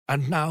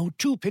And now,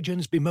 two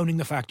pigeons bemoaning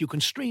the fact you can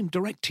stream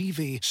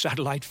DirecTV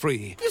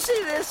satellite-free. You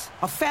see this?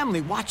 A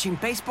family watching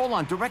baseball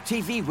on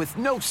DirecTV with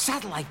no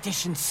satellite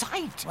dish in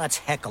sight. Let's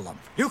heckle them.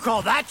 You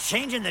call that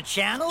changing the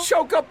channel?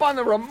 Choke up on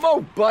the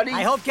remote, buddy.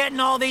 I hope getting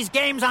all these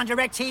games on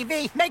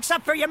DirecTV makes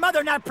up for your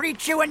mother not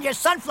pre-chewing your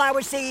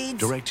sunflower seeds.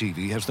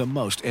 DirecTV has the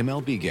most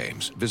MLB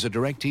games. Visit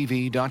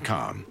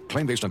DirecTV.com.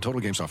 Claim based on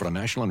total games offered on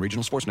national and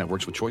regional sports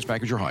networks with choice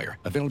package or higher.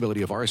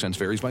 Availability of RSNs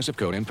varies by zip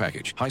code and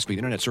package. High-speed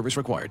internet service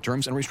required.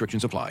 Terms and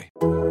restrictions apply.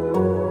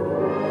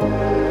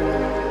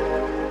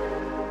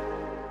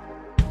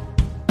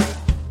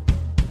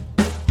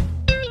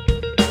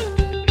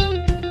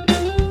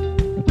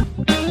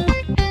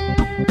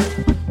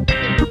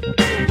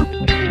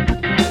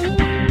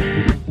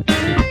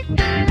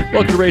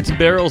 Welcome to Rates and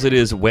Barrels. It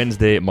is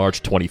Wednesday,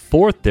 March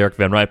 24th. Derek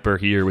Van Riper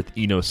here with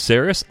Eno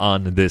Saris.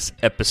 On this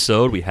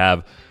episode, we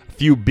have a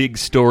few big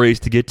stories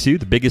to get to.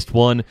 The biggest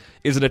one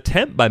is an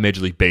attempt by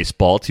Major League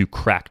Baseball to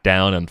crack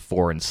down on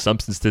foreign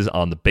substances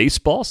on the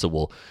baseball. So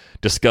we'll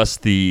discuss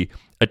the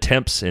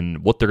attempts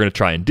and what they're going to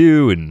try and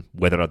do and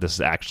whether or not this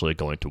is actually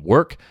going to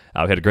work.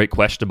 We had a great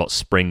question about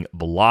spring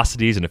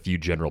velocities and a few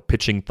general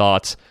pitching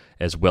thoughts,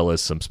 as well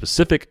as some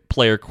specific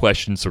player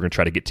questions. So we're going to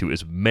try to get to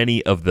as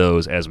many of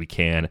those as we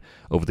can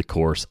over the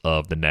course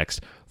of the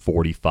next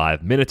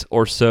 45 minutes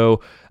or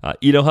so.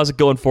 How's it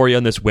going for you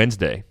on this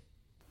Wednesday?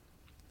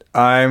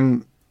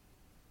 I'm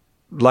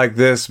like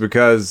this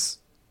because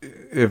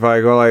if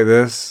I go like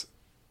this,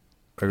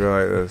 I go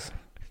like this.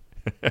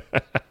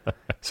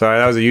 Sorry,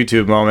 that was a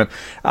YouTube moment.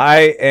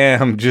 I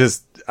am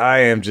just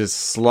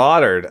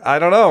slaughtered. I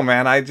don't know,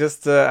 man.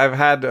 I've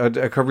had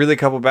a really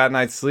couple bad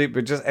nights sleep,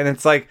 and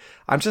it's like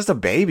I'm just a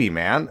baby,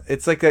 man.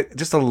 It's like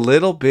just a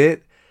little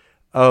bit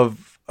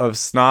of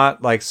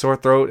snot, like sore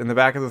throat in the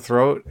back of the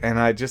throat, and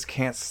I just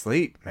can't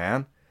sleep,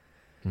 man.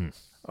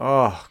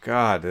 Oh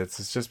God,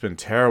 it's just been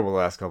terrible the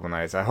last couple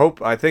nights.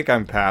 I think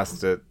I'm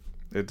past it.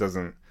 It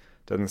doesn't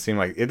even seem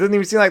like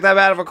that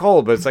bad of a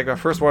cold, but it's like my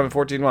first one in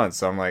 14 months.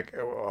 So I'm like,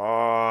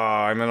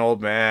 I'm an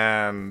old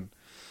man.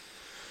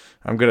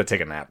 I'm going to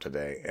take a nap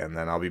today and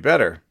then I'll be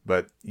better.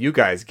 But you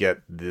guys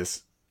get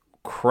this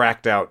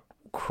cracked out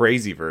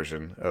crazy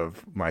version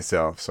of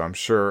myself. So I'm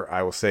sure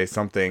I will say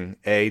something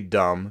A,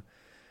 dumb,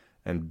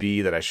 and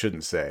B, that I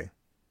shouldn't say.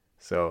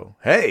 So,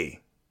 hey,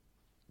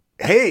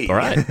 all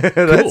right,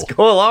 let's cool.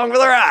 go along for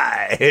the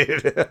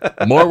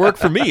ride. More work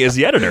for me as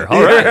the editor.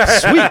 All right,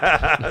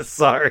 sweet.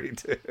 Sorry,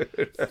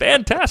 dude.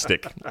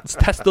 Fantastic. Let's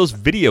test those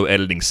video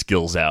editing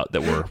skills out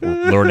that we're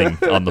learning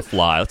on the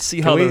fly. Let's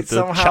see how the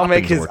somehow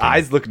make his working.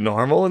 eyes look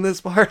normal in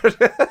this part.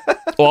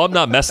 Well, I'm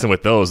not messing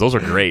with those. Those are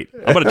great.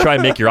 I'm going to try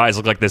and make your eyes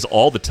look like this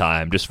all the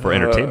time just for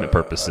entertainment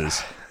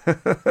purposes.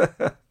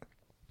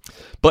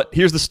 But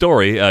here's the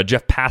story.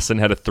 Jeff Passan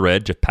had a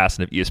thread. Jeff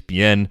Passan of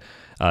ESPN.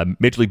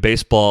 Major League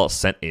Baseball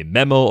sent a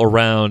memo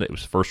around. It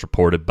was first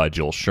reported by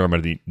Joel Sherman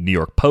of the New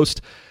York Post.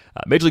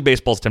 Major League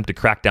Baseball's attempt to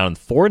crack down on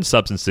foreign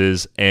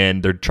substances,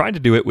 and they're trying to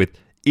do it with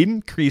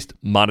increased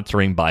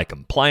monitoring by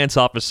compliance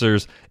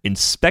officers,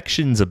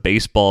 inspections of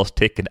baseballs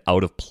taken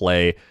out of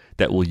play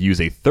that will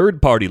use a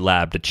third-party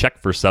lab to check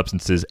for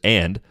substances,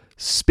 and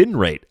spin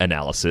rate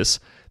analysis.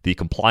 The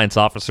compliance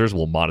officers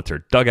will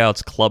monitor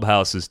dugouts,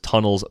 clubhouses,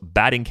 tunnels,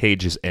 batting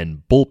cages,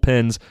 and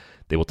bullpens.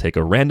 They will take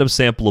a random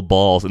sample of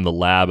balls, and the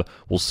lab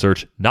will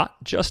search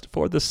not just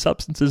for the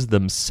substances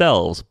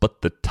themselves,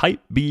 but the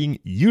type being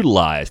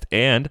utilized.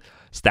 And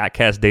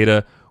StatCast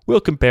data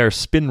will compare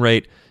spin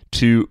rate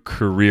to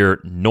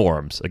career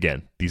norms.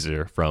 Again, these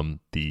are from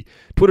the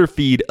Twitter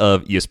feed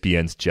of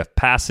ESPN's Jeff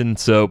Passan.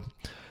 So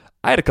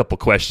I had a couple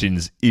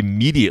questions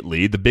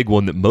immediately. The big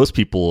one that most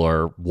people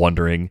are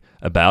wondering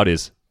about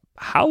is,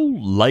 how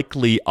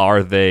likely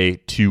are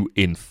they to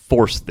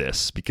enforce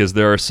this? Because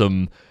there are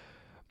some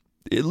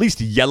at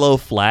least yellow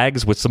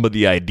flags with some of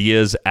the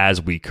ideas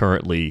as we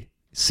currently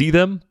see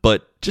them.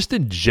 But just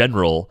in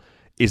general,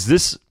 is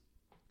this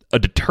a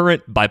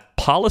deterrent by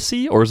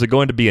policy, or is it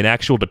going to be an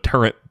actual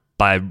deterrent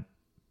by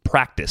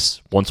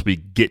practice once we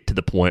get to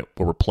the point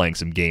where we're playing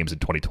some games in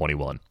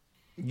 2021?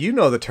 You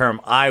know the term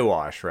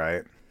eyewash,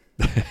 right?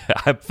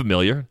 I'm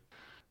familiar.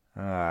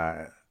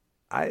 I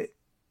think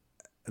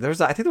there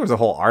was a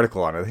whole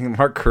article on it. I think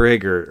Mark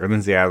Craig or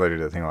Lindsay Adler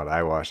did a thing about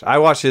eyewash.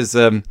 Eyewash is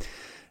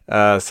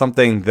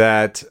something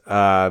that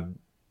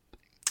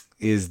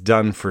is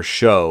done for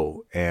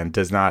show and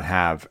does not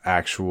have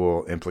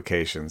actual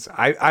implications.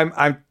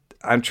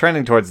 I'm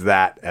trending towards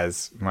that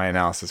as my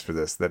analysis for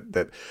this.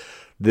 That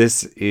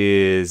this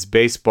is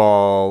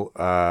baseball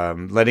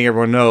letting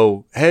everyone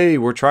know, hey,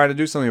 we're trying to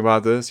do something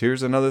about this.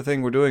 Here's another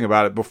thing we're doing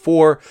about it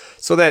before,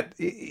 so that,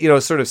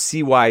 sort of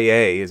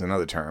CYA is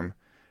another term,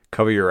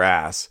 cover your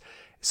ass,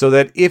 so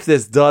that if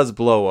this does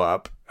blow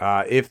up,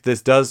 if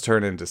this does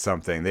turn into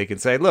something, they can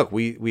say, look,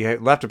 we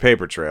left a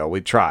paper trail.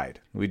 We tried.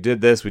 We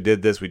did this.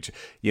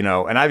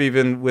 And I've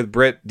even with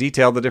Britt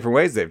detailed the different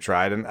ways they've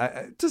tried.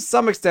 And to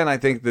some extent, I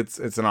think that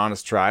it's an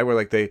honest try where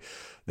like they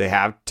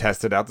have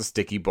tested out the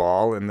sticky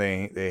ball and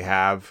they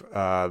have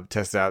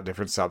tested out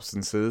different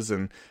substances.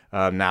 And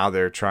now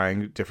they're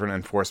trying different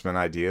enforcement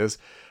ideas.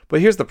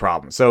 But here's the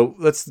problem. So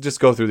let's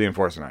just go through the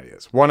enforcement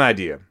ideas. One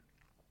idea.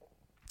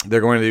 They're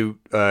going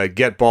to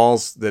get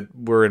balls that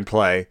were in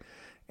play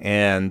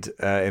and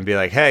be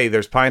like, hey,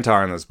 there's pine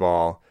tar in this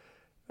ball,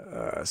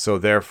 so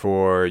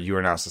therefore you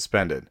are now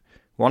suspended.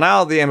 Well,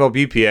 now the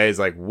MLBPA is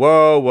like,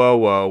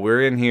 whoa,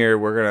 we're in here,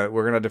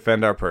 we're gonna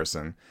defend our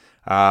person,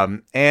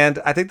 and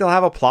I think they'll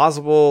have a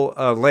plausible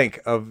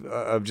link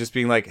of just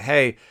being like,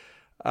 hey,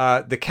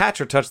 the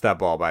catcher touched that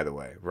ball, by the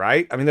way,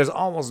 right? I mean, there's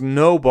almost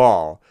no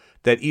ball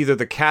that either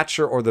the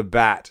catcher or the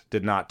bat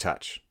did not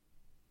touch,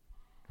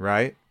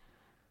 right?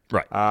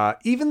 Right.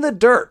 Even the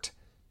dirt.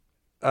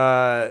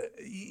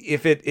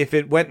 If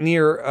it went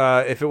near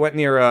it would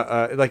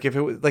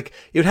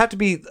have to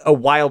be a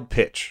wild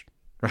pitch,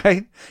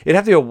 right? It'd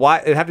have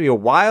to be a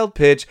wild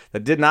pitch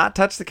that did not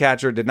touch the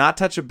catcher, did not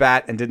touch a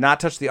bat, and did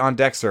not touch the on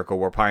deck circle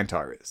where pine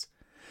tar is.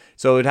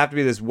 So it'd have to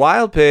be this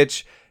wild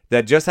pitch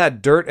that just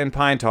had dirt and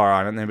pine tar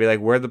on it, and they'd be like,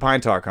 where'd the pine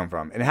tar come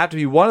from? And it'd have to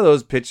be one of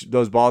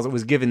those balls that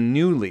was given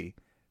newly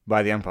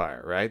by the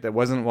umpire, right? That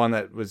wasn't one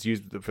that was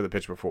used for the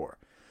pitch before.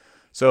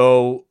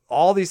 So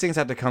all these things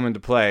have to come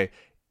into play.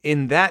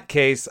 In that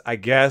case, I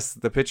guess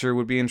the pitcher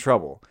would be in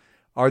trouble.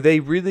 Are they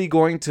really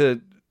going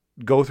to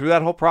go through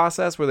that whole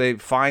process where they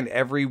find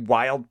every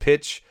wild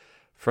pitch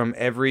from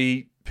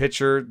every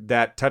pitcher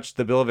that touched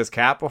the bill of his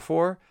cap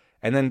before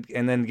and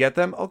then get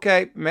them?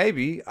 Okay,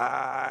 maybe.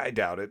 I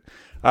doubt it.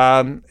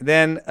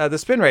 Then the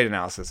spin rate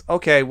analysis.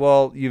 Okay,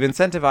 well, you've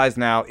incentivized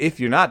now, if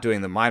you're not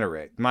doing the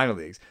minor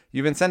leagues,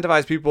 you've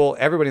incentivized people,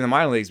 everybody in the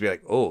minor leagues, to be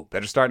like, oh,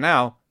 better start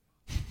now.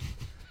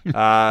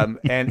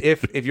 And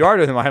if you are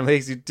doing the minor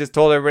leagues, you just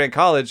told everybody in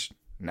college,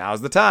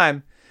 now's the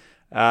time.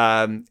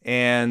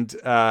 And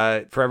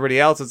for everybody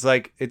else, it's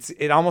like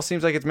it almost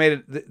seems like it's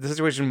made the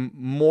situation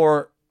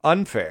more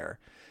unfair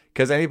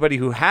because anybody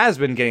who has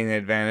been getting the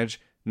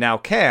advantage now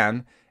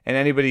can, and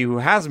anybody who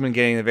hasn't been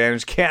getting the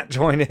advantage can't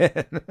join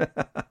in.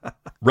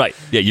 Right.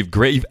 Yeah,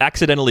 you've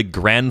accidentally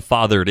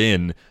grandfathered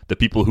in the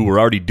people who were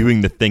already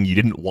doing the thing you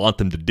didn't want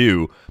them to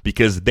do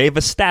because they've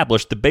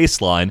established the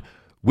baseline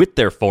with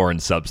their foreign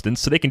substance,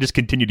 so they can just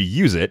continue to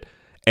use it,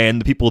 and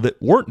the people that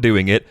weren't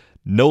doing it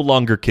no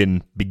longer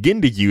can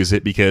begin to use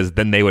it because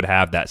then they would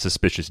have that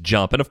suspicious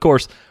jump. And of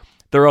course,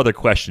 there are other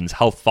questions.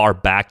 How far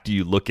back do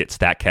you look at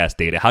StatCast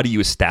data? How do you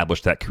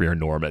establish that career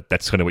norm?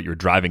 That's kind of what you're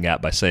driving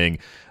at by saying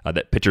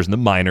that pitchers in the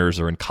minors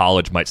or in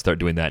college might start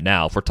doing that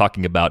now. If we're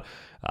talking about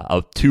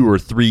a 2 or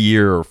 3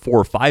 year or 4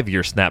 or 5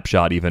 year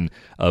snapshot even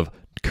of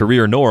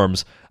career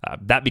norms,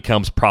 that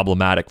becomes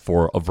problematic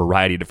for a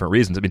variety of different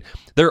reasons. I mean,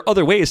 there are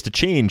other ways to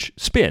change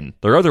spin.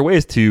 There are other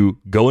ways to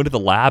go into the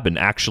lab and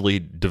actually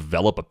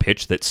develop a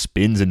pitch that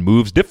spins and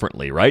moves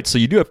differently, right? So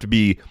you do have to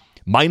be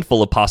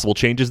mindful of possible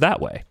changes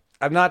that way.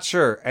 I'm not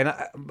sure. And,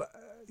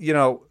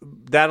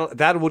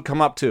 that would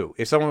come up too.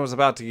 If someone was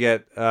about to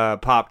get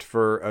popped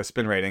for a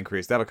spin rate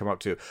increase, that'll come up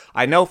too.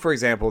 I know, for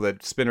example,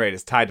 that spin rate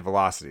is tied to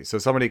velocity. So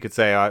somebody could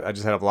say, I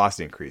just had a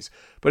velocity increase.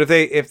 But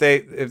if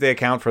they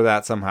account for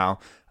that somehow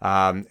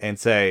and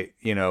say,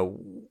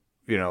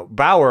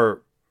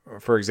 Bauer,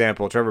 for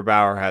example, Trevor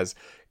Bauer has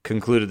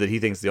concluded that he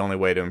thinks the only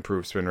way to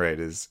improve spin rate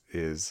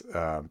is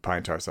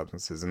pine tar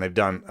substances. And they've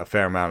done a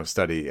fair amount of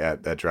study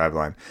at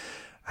Driveline.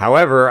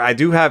 However, I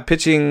do have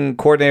pitching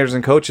coordinators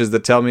and coaches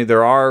that tell me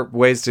there are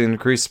ways to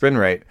increase spin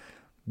rate.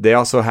 They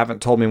also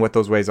haven't told me what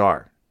those ways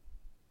are.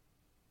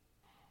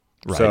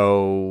 Right.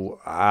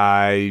 So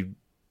I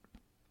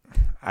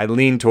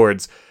lean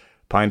towards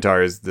pine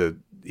tar is the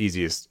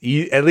easiest,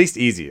 at least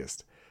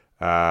easiest,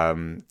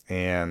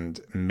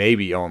 and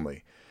maybe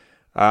only.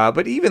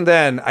 But even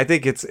then, I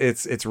think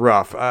it's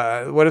rough.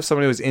 What if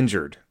somebody was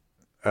injured?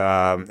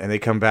 And they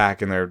come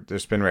back and their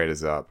spin rate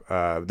is up.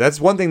 That's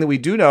one thing that we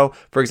do know,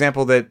 for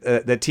example,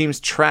 that teams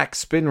track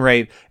spin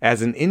rate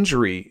as an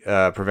injury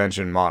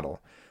prevention model.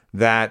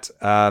 That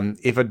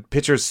if a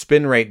pitcher's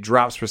spin rate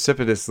drops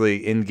precipitously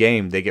in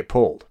game, they get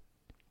pulled.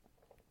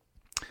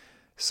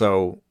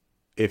 So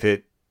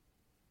that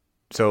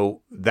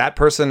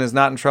person is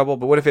not in trouble.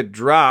 But what if it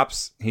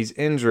drops? He's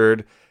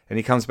injured and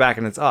he comes back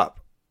and it's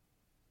up.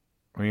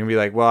 We're gonna be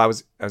like, well, I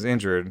was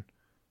injured,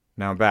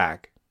 now I'm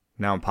back,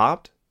 now I'm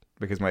popped.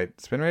 Because my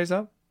spin rate is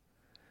up?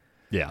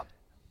 Yeah.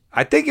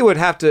 I think it would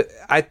have to...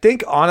 I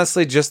think,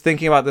 honestly, just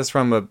thinking about this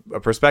from a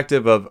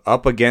perspective of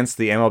up against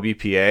the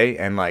MLBPA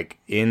and, like,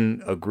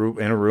 in a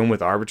room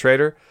with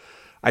arbitrator,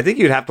 I think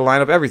you'd have to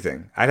line up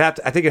everything. I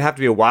think it'd have to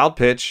be a wild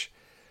pitch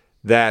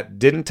that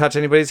didn't touch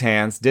anybody's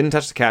hands, didn't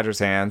touch the catcher's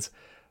hands,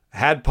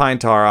 had pine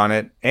tar on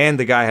it, and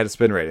the guy had a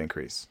spin rate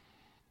increase.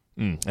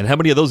 And how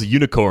many of those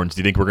unicorns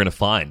do you think we're going to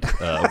find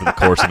over the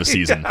course of a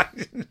season?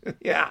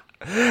 Yeah.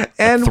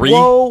 And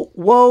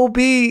woe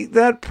be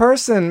that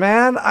person,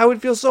 man. I would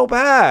feel so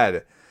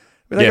bad.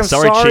 Like, I'm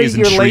sorry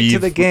you're late to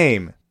the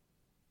game.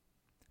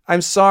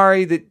 I'm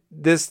sorry that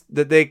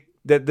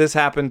this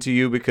happened to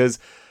you because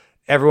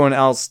everyone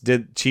else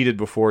cheated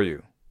before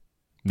you.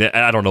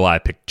 I don't know why I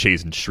picked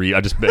Chase and Shreve.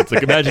 It's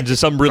like, imagine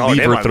just some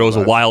reliever throws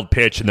a wild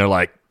pitch and they're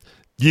like,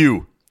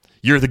 you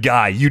You're the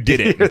guy. You did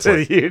it. It's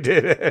like, You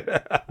did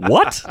it.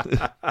 what?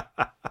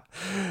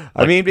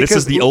 I mean, because this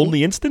is the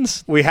only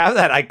instance? we have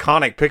that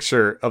iconic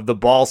picture of the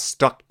ball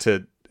stuck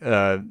to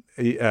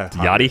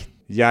Yadi?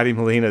 Yadi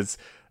Molina's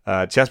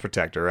chest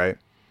protector, right?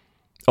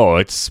 Oh,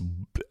 it's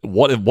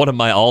one of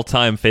my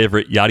all-time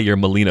favorite Yadier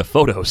Molina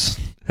photos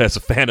as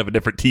a fan of a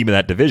different team in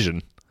that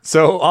division.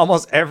 So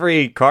almost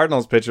every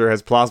Cardinals pitcher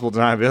has plausible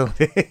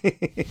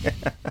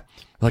deniability.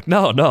 Like,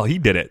 no, he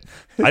did it.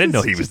 I didn't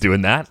know he was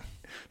doing that.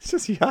 It's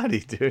just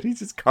Yachty, dude. He's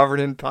just covered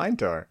in pine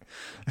tar.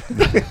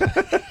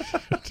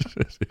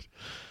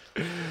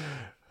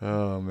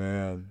 Oh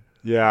man,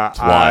 yeah.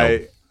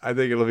 I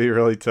think it'll be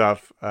really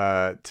tough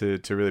to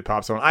really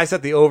pop someone. I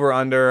set the over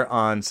under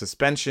on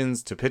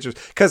suspensions to pitchers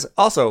because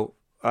also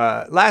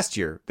last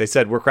year they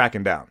said we're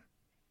cracking down,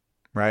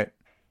 right?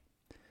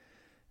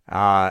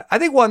 I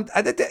think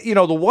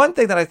the one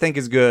thing that I think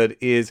is good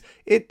is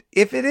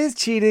if it is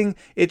cheating,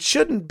 it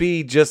shouldn't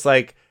be just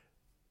like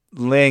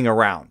laying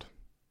around.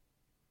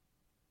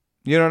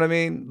 You know what I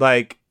mean?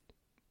 Like,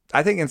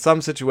 I think in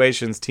some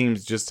situations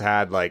teams just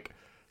had like,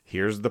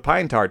 here's the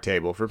pine tar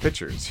table for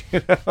pitchers.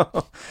 You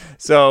know,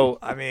 so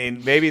I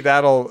mean maybe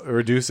that'll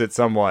reduce it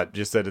somewhat.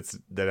 Just that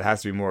it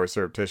has to be more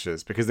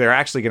surreptitious because they're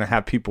actually going to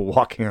have people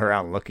walking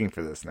around looking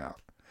for this now.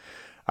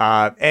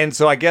 And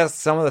so I guess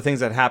some of the things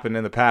that happened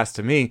in the past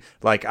to me,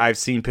 like I've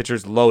seen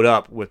pitchers load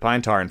up with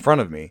pine tar in front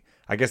of me.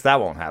 I guess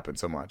that won't happen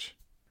so much.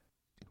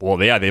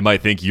 Well, yeah, they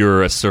might think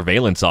you're a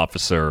surveillance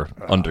officer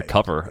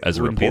undercover as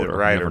a reporter.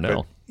 Right, you never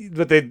know.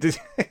 But they did.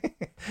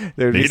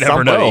 There'd be You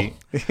never know.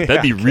 somebody.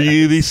 That'd be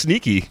really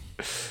sneaky.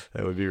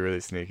 That would be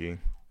really sneaky.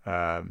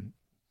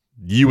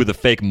 You with a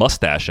fake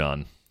mustache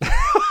on.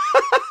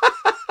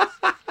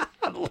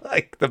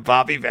 Like the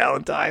Bobby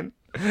Valentine.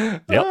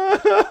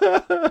 Yep.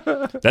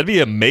 That'd be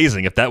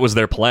amazing if that was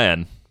their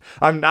plan.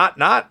 I'm not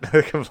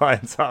a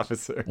compliance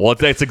officer. Well,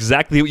 that's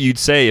exactly what you'd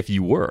say if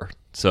you were.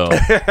 So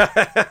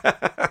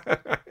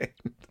I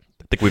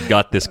think we've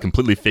got this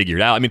completely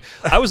figured out. I mean,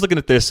 I was looking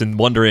at this and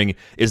wondering,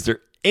 is there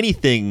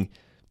anything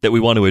that we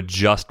want to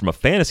adjust from a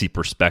fantasy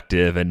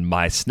perspective? And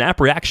my snap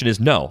reaction is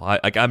no.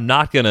 I'm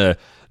not going to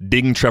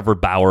ding Trevor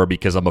Bauer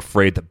because I'm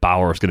afraid that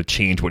Bauer is going to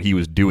change what he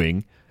was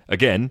doing.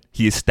 Again,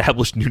 he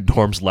established new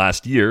norms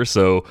last year,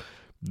 so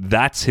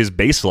that's his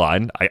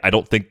baseline. I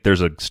don't think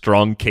there's a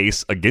strong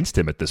case against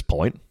him at this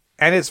point.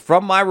 And it's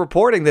from my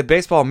reporting that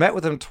baseball met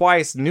with him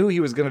twice, knew he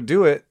was going to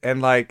do it,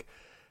 and like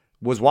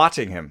was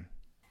watching him.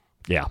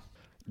 Yeah.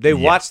 They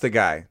watched the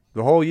guy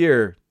the whole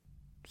year.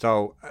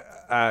 So,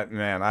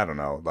 man, I don't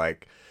know.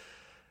 Like,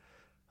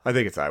 I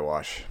think it's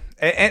eyewash.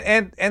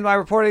 And my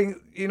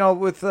reporting,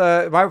 with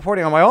my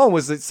reporting on my own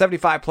was at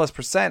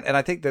 75+%, and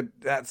I think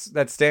that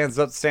stands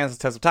the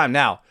test of time.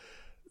 Now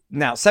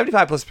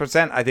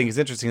 75+%, I think is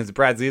interesting because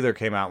Brad Zeitler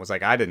came out and was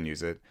like, I didn't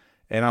use it.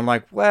 And I'm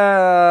like,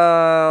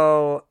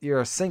 well,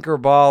 you're a sinker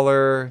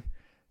baller.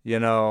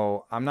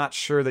 I'm not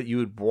sure that you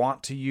would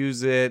want to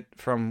use it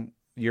from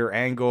your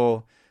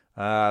angle.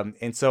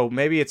 And so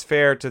maybe it's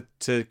fair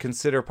to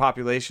consider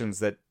populations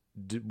that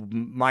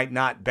might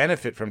not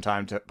benefit from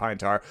pine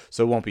tar,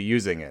 so won't be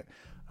using it.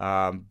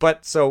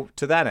 But so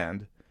to that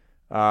end,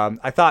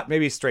 I thought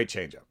maybe straight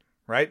changeup,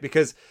 right?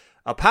 Because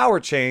a power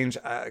change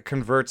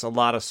converts a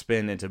lot of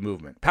spin into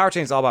movement. Power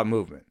change is all about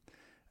movement.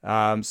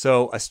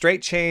 So a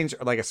straight change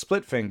or like a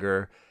split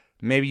finger,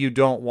 maybe you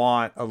don't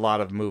want a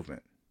lot of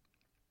movement.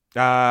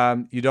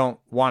 You don't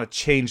want to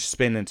change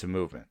spin into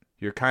movement.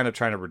 You're kind of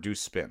trying to reduce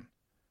spin.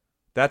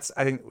 That's,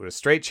 I think, with a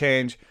straight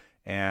change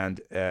and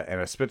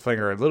a split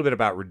finger are a little bit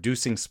about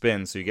reducing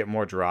spin so you get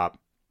more drop.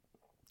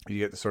 You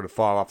get the sort of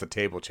fall off the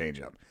table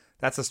changeup.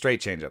 That's a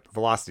straight changeup,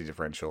 velocity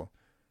differential,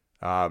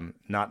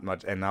 not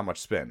much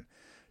spin.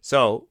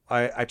 So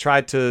I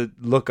tried to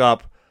look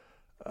up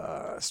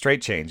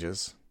straight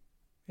changes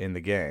in the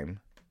game,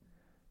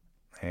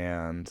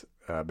 and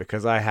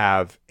because I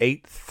have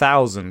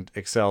 8,000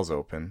 Excels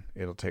open,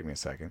 it'll take me a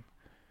second.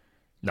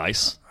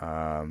 Nice.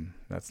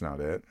 That's not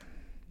it.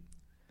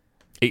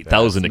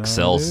 8,000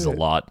 Excels is a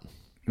lot.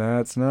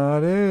 That's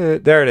not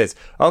it. There it is.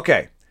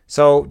 Okay.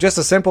 So just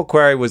a simple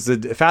query was the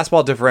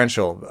fastball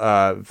differential,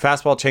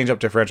 fastball changeup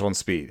differential and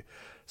speed.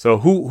 So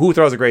who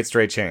throws a great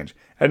straight change?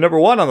 And number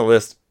one on the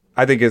list,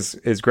 I think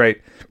is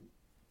great.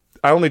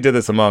 I only did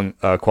this among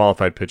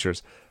qualified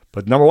pitchers,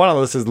 but number one on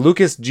the list is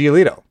Lucas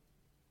Giolito.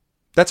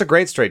 That's a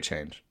great straight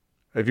change.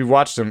 If you've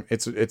watched him,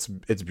 it's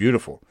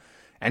beautiful,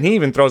 and he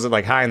even throws it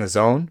like high in the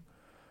zone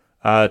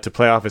to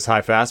play off his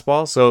high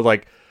fastball. So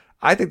like,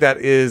 I think that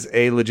is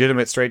a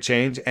legitimate straight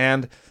change,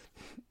 and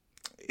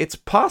it's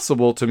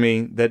possible to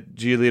me that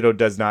Giolito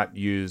does not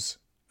use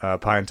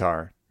pine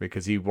tar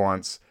because he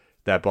wants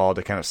that ball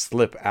to kind of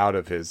slip out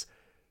of his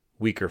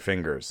weaker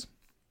fingers.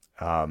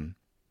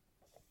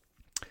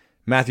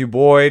 Matthew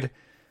Boyd,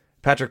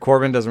 Patrick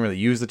Corbin doesn't really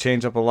use the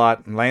changeup a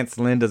lot. Lance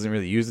Lynn doesn't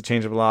really use the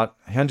changeup a lot.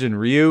 Hyunjin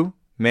Ryu,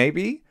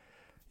 maybe.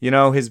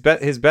 His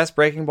best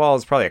breaking ball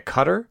is probably a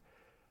cutter.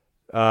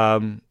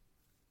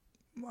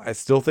 I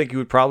still think he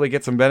would probably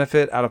get some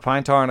benefit out of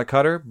pine tar on a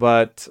cutter,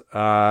 but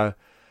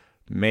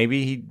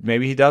maybe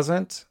he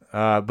doesn't.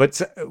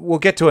 But we'll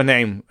get to a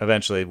name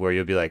eventually where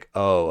you'll be like,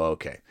 oh,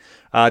 okay.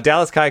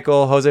 Dallas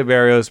Keuchel, Jose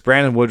Barrios,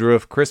 Brandon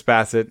Woodruff, Chris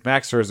Bassett,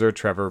 Max Scherzer,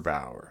 Trevor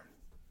Bauer.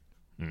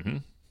 Mm-hmm.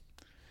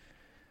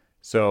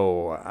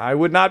 So I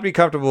would not be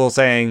comfortable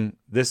saying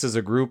this is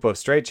a group of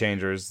straight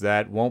changers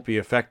that won't be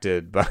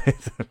affected by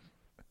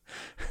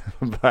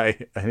by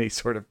any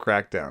sort of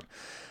crackdown.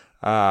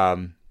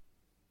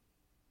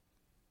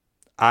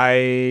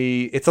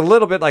 It's a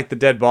little bit like the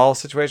dead ball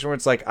situation where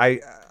it's like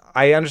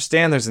I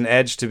understand there's an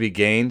edge to be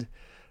gained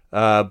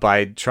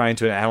by trying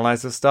to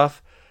analyze this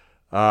stuff.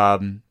 I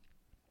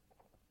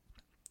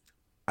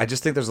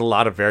just think there's a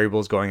lot of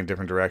variables going in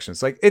different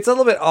directions. Like it's a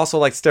little bit also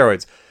like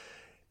steroids.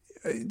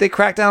 They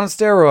cracked down on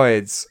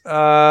steroids.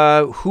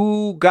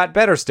 Who got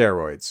better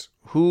steroids?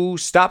 Who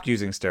stopped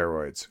using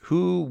steroids?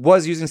 Who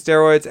was using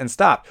steroids and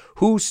stopped?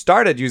 Who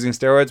started using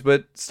steroids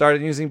but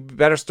started using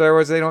better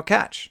steroids they don't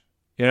catch?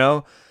 You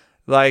know?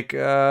 Like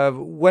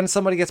when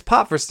somebody gets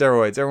popped for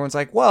steroids, everyone's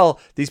like, well,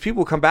 these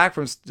people who come back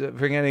from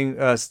getting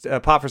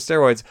popped for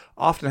steroids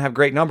often have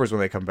great numbers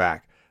when they come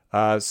back.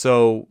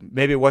 So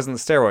maybe it wasn't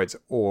the steroids,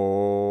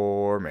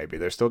 or maybe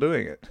they're still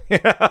doing it. You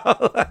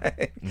know?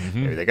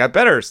 Maybe they got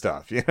better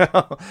stuff. You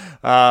know.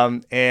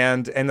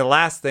 And the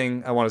last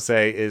thing I want to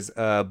say is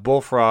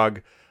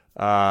Bullfrog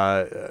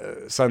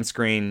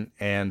sunscreen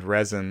and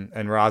rosin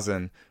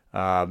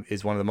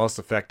is one of the most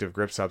effective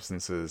grip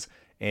substances.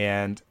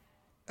 And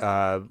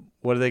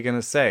what are they going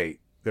to say?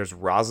 There's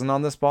rosin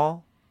on this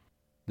ball.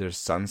 There's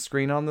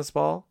sunscreen on this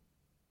ball.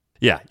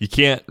 Yeah, you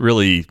can't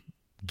really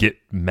get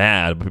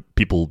mad at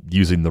people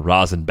using the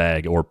rosin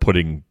bag or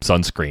putting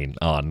sunscreen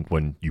on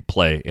when you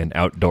play an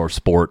outdoor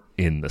sport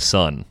in the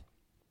sun.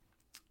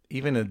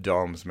 Even in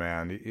domes,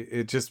 man,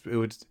 it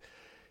would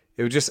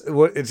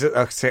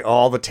say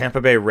all the Tampa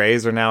Bay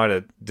Rays are now at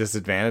a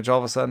disadvantage all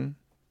of a sudden.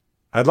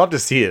 I'd love to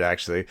see it,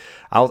 actually.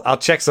 I'll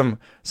check some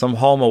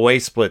home away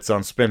splits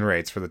on spin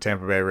rates for the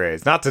Tampa Bay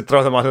Rays. Not to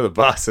throw them under the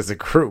bus as a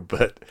group,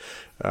 but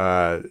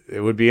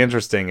it would be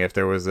interesting if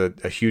there was a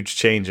huge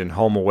change in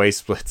home away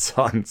splits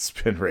on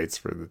spin rates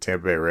for the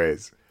Tampa Bay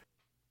Rays.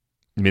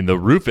 I mean, the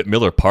roof at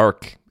Miller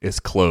Park is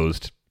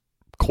closed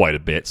quite a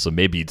bit, so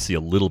maybe you'd see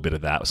a little bit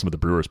of that with some of the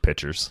Brewers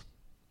pitchers.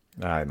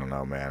 I don't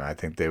know, man. I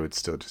think they would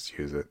still just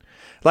use it.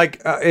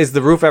 Like, is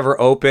the roof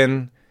ever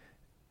open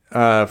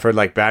for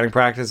like batting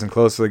practice and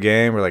close to the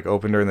game, or like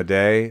open during the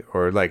day?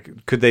 Or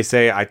like, could they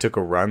say I took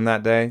a run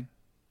that day?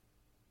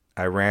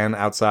 I ran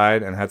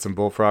outside and had some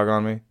Bullfrog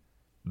on me?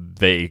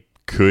 They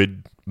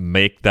could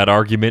make that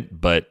argument,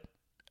 but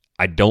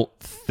I don't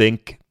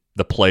think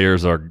the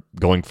players are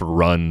going for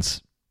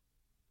runs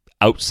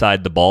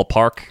outside the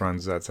ballpark.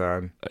 Runs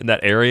outside in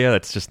that area.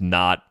 That's just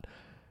not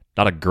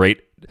a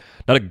great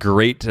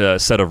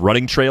set of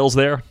running trails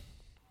there.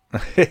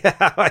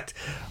 Yeah,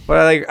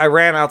 but I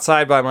ran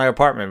outside by my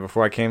apartment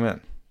before I came in.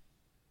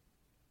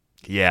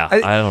 Yeah, I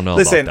don't know.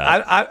 Listen,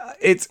 about that.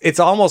 It's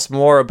almost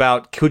more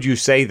about could you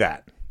say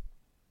that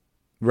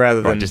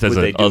rather than just as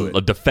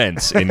a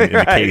defense in the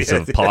right, case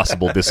of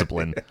possible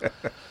discipline.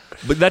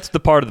 But that's the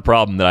part of the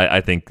problem that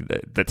I think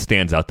that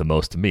stands out the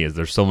most to me is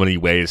there's so many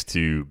ways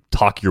to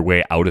talk your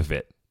way out of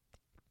it.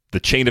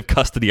 The chain of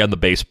custody on the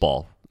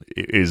baseball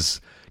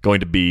is going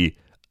to be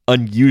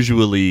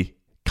unusually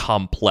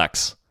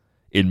complex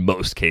in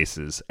most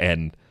cases,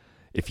 and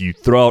if you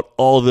throw out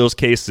all of those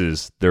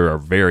cases, there are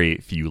very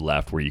few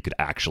left where you could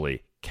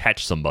actually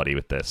catch somebody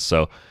with this.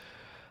 So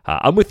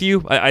I'm with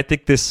you. I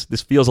think this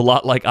feels a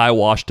lot like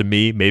eyewash to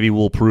me. Maybe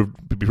we'll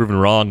be proven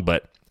wrong,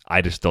 but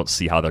I just don't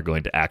see how they're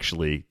going to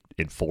actually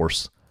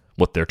enforce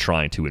what they're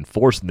trying to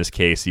enforce in this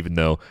case, even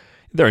though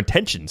their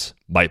intentions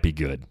might be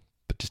good,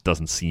 but just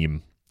doesn't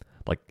seem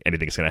like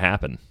anything's going to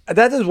happen.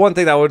 That is one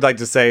thing that I would like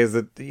to say is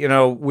that, you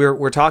know,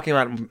 we're talking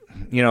about,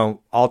 you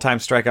know, all-time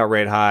strikeout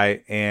rate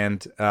high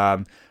and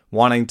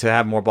wanting to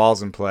have more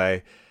balls in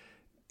play.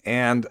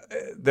 And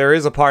there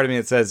is a part of me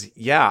that says,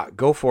 yeah,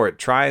 go for it.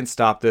 Try and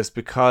stop this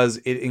because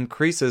it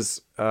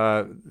increases,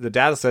 the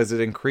data says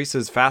it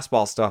increases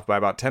fastball stuff by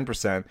about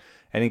 10%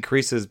 and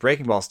increases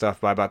breaking ball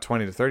stuff by about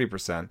 20 to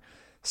 30%.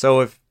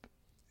 So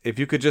if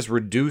you could just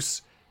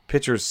reduce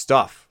pitchers'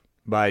 stuff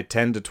by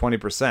 10 to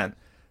 20%,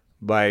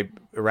 by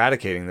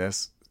eradicating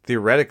this,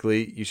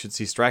 theoretically, you should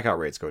see strikeout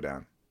rates go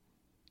down.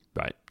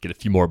 Right. Get a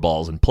few more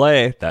balls in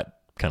play. That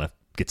kind of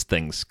gets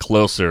things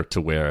closer to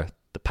where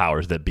the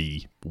powers that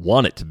be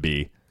want it to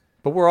be.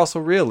 But we're also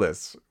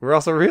realists.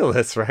 Right?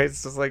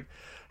 It's just like,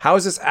 how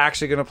is this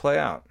actually going to play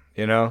out?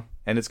 You know?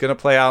 And it's going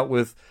to play out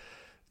with,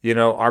 you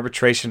know,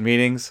 arbitration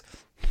meetings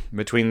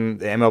between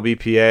the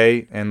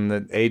MLBPA and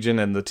the agent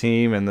and the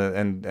team and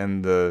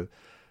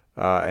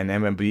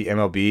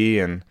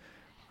MLB and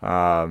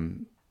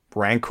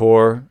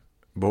Rancor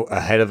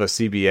ahead of a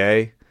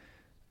CBA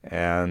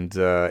and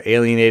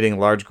alienating a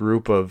large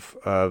group of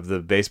the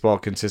baseball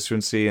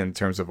constituency in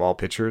terms of all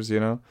pitchers, you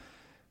know?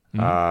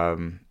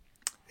 Mm-hmm.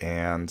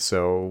 And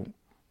so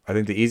I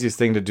think the easiest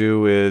thing to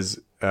do is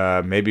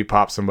maybe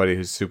pop somebody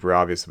who's super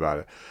obvious about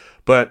it.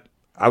 But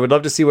I would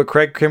love to see what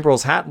Craig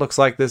Kimbrell's hat looks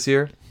like this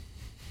year.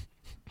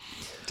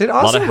 Did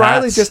Austin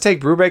Riley just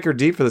take Brubaker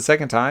deep for the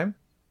second time?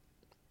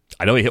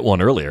 I know he hit one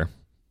earlier.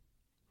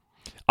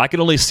 I can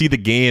only see the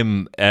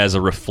game as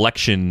a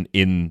reflection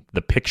in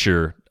the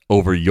picture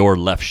over your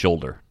left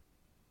shoulder.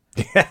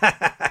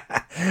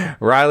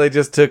 Riley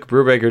just took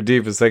Brubaker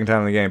deep for the second time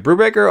in the game.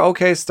 Brubaker,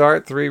 okay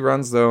start. 3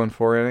 runs, though, in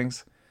 4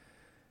 innings.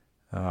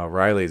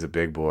 Riley's a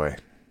big boy.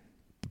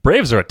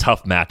 Braves are a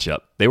tough matchup.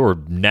 They were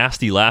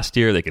nasty last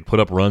year. They could put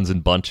up runs in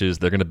bunches.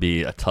 They're going to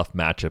be a tough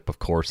matchup, of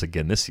course,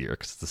 again this year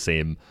because it's the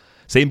same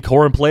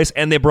core in place,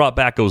 and they brought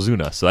back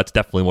Ozuna. So that's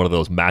definitely one of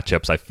those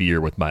matchups I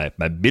fear with my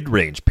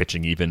mid-range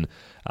pitching even,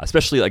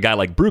 especially a guy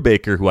like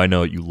Brubaker, who I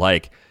know you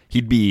like.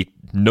 He'd be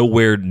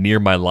nowhere near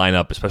my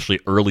lineup, especially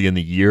early in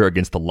the year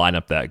against the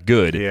lineup that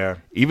good. Yeah.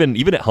 Even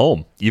at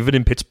home, even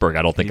in Pittsburgh,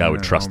 I don't think I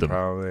would trust him.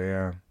 Probably,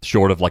 yeah.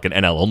 Short of like an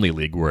NL only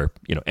league where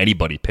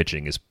anybody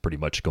pitching is pretty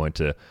much going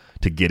to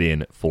get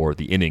in for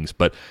the innings.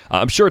 But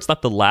I'm sure it's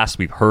not the last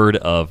we've heard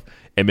of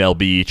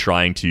MLB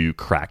trying to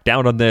crack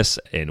down on this,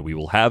 and we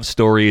will have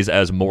stories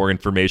as more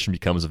information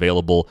becomes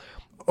available.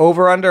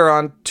 Over under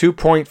on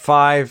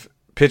 2.5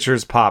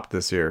 pitchers popped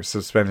this year,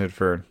 suspended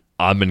for.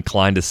 I'm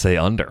inclined to say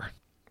under.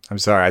 I'm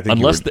sorry. I think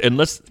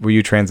unless were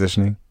you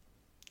transitioning?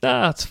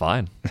 That's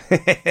fine.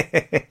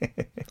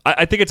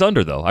 I think it's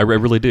under though. I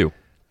really do.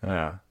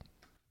 Yeah.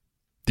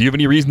 Do you have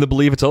any reason to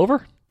believe it's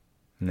over?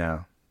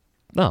 No.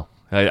 No,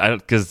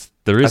 because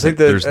there is. I think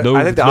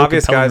the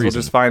obvious guys will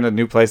just find a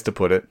new place to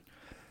put it.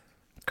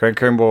 Craig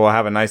Kimbrell will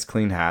have a nice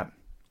clean hat,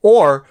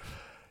 or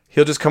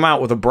he'll just come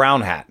out with a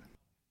brown hat.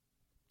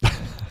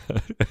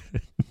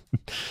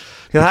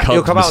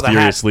 He'll come out with a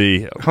hat.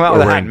 Come out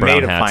with a hat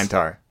made of pine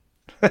tar.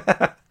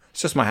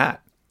 It's just my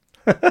hat.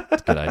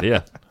 That's a good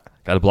idea.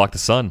 Got to block the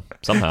sun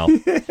somehow.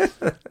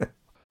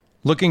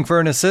 Looking for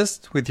an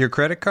assist with your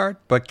credit card,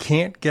 but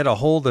can't get a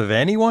hold of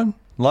anyone?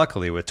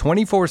 Luckily, with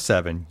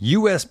 24/7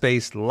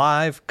 U.S.-based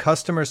live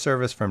customer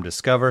service from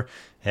Discover,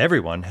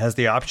 everyone has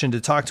the option to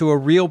talk to a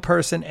real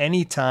person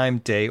anytime,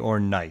 day or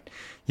night.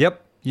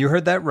 Yep, you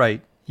heard that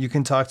right. You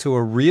can talk to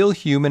a real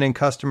human in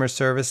customer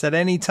service at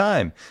any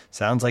time.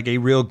 Sounds like a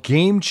real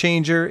game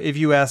changer if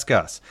you ask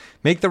us.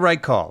 Make the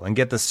right call and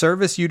get the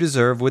service you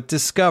deserve with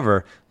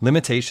Discover.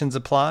 Limitations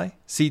apply.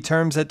 See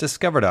terms at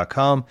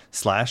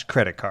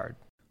discover.com/creditcard.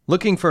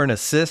 Looking for an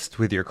assist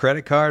with your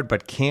credit card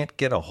but can't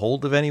get a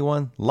hold of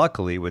anyone?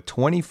 Luckily, with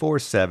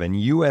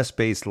 24/7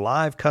 U.S.-based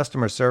live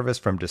customer service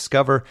from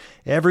Discover,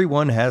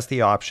 everyone has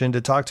the option to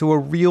talk to a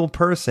real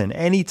person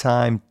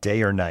anytime,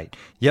 day or night.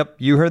 Yep,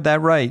 you heard that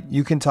right.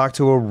 You can talk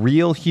to a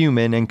real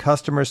human in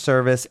customer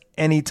service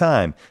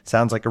anytime.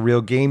 Sounds like a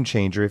real game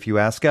changer if you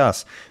ask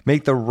us.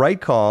 Make the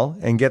right call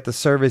and get the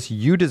service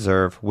you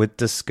deserve with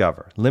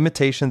Discover.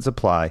 Limitations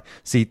apply.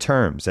 See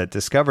terms at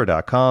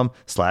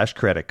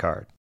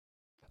discover.com/creditcard.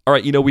 All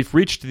right, we've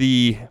reached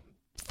the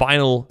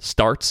final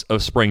starts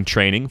of spring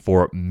training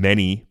for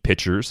many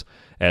pitchers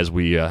as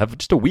we have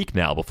just a week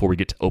now before we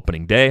get to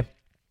opening day.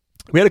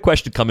 We had a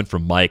question coming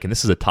from Mike, and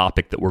this is a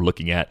topic that we're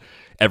looking at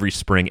every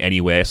spring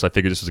anyway, so I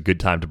figured this was a good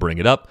time to bring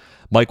it up.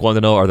 Mike wanted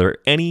to know, are there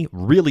any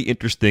really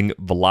interesting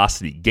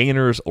velocity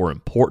gainers or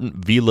important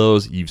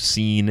velos you've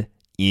seen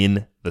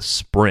in the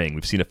spring?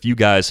 We've seen a few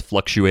guys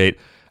fluctuate.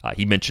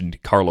 He mentioned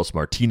Carlos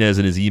Martinez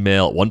in his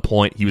email. At one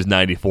point, he was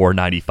 94,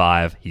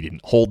 95. He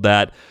didn't hold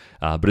that.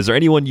 But is there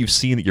anyone you've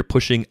seen that you're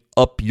pushing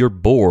up your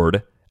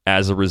board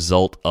as a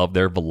result of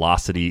their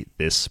velocity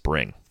this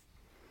spring?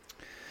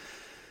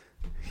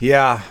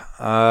 Yeah,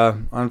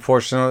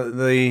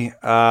 unfortunately,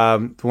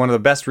 one of the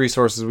best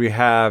resources we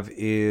have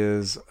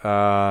is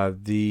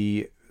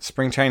the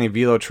spring training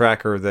velo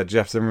tracker that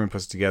Jeff Zimmerman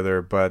puts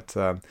together, but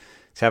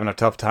he's having a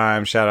tough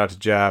time. Shout out to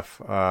Jeff.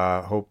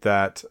 Hope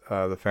that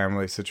the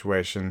family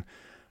situation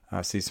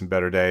sees some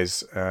better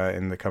days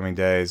in the coming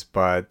days,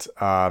 but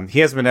he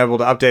hasn't been able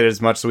to update it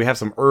as much, so we have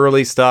some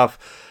early stuff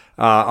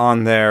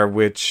on there,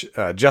 which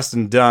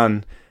Justin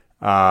Dunn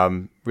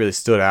really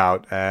stood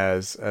out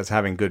as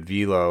having good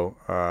velo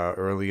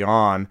early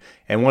on.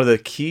 And one of the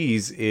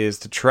keys is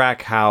to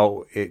track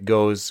how it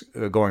goes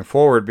going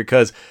forward,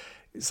 because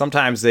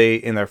sometimes they,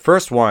 in their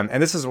first one,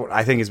 and this is what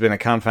I think has been a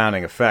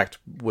confounding effect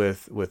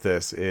with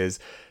this, is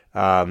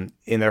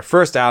in their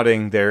first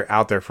outing, they're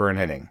out there for an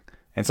inning.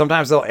 And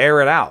sometimes they'll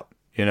air it out,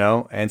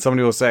 and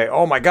somebody will say,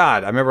 oh my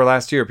God, I remember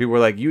last year people were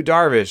like, Yu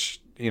Darvish,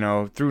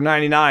 threw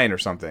 99 or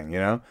something,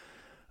 well,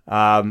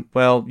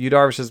 Yu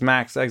Darvish's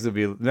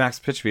max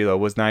pitch velo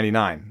was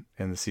 99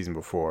 in the season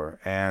before,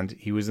 and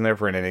he was in there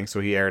for an inning, so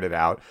he aired it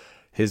out.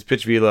 His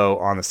pitch velo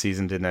on the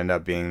season didn't end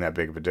up being that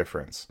big of a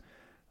difference.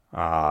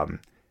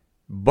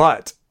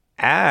 But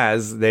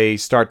as they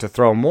start to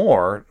throw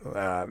more,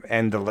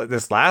 and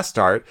this last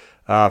start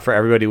for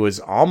everybody was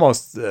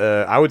almost,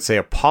 I would say,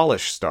 a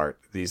polished start.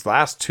 These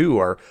last two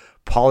are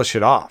polish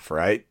it off,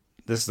 right?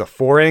 This is a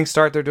 4-inning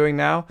start they're doing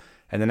now,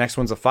 and the next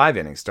one's a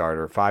 5-inning start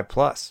or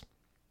 5+.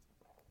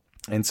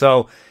 And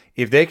so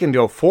if they can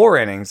go 4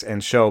 innings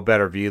and show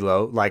better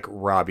velo like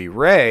Robbie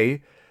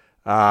Ray,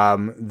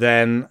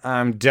 then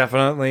I'm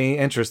definitely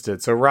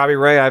interested. So Robbie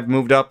Ray, I've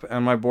moved up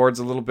on my boards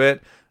a little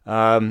bit.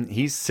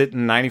 He's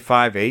sitting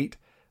 95.8.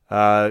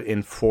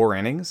 in 4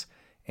 innings.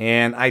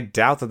 And I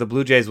doubt that the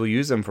Blue Jays will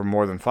use him for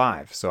more than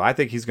 5. So I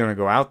think he's going to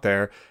go out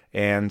there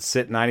and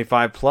sit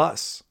 95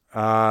 plus.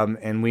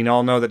 And we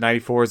all know that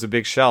 94 is a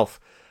big shelf.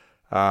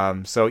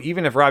 So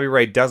even if Robbie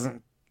Ray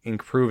doesn't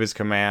improve his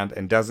command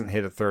and doesn't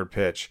hit a third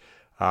pitch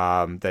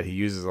that he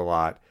uses a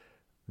lot,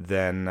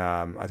 then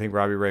I think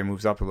Robbie Ray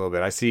moves up a little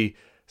bit. I see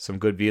some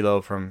good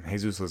velo from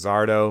Jesus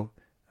Luzardo,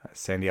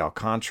 Sandy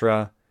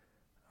Alcantara.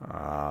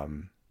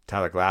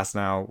 Tyler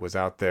Glasnow was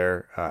out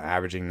there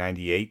averaging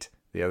 98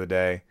 the other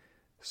day.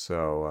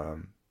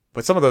 So,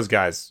 but some of those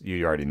guys,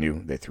 you already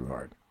knew they threw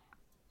hard.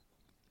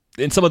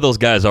 And some of those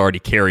guys already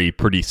carry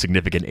pretty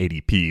significant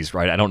ADPs,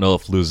 right? I don't know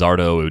if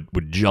Luzardo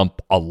would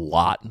jump a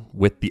lot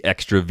with the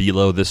extra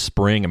velo this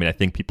spring. I mean, I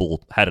think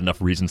people had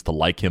enough reasons to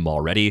like him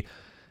already.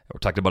 We're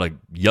talking about a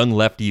young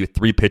lefty with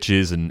 3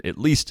 pitches and at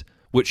least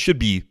what should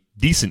be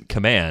decent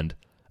command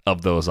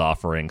of those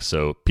offerings.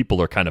 So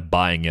people are kind of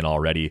buying in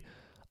already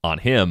on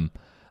him.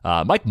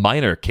 Mike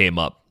Minor came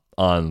up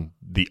on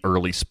the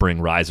early spring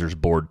risers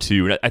board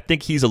too. And I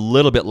think he's a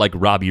little bit like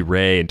Robbie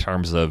Ray in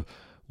terms of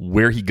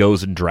where he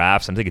goes in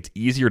drafts. I think it's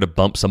easier to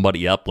bump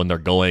somebody up when they're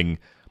going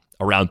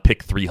around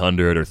pick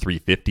 300 or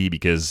 350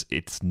 because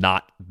it's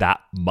not that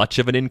much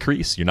of an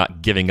increase. You're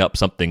not giving up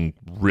something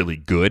really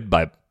good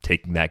by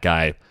taking that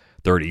guy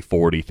 30,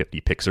 40, 50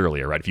 picks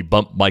earlier, right? If you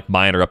bump Mike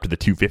Minor up to the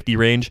 250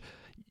 range,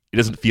 it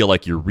doesn't feel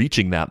like you're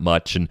reaching that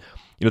much. And,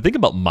 think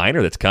about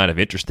Minor, that's kind of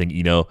interesting.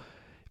 If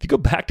you go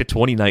back to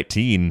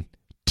 2019,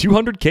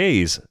 200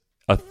 Ks,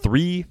 a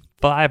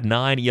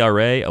 3.59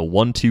 ERA, a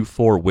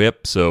 1.24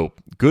 WHIP, so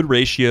good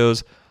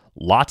ratios,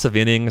 lots of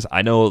innings.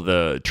 I know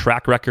the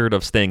track record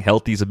of staying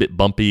healthy is a bit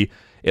bumpy.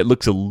 It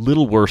looks a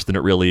little worse than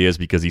it really is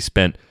because he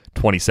spent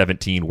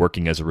 2017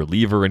 working as a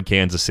reliever in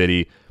Kansas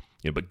City.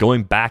 But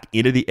going back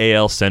into the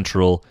AL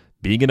Central,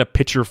 being in a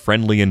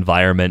pitcher-friendly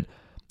environment,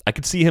 I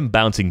could see him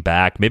bouncing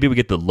back. Maybe we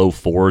get the low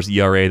 4s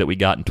ERA that we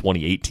got in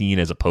 2018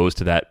 as opposed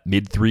to that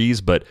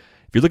mid-3s, but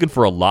if you're looking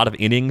for a lot of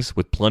innings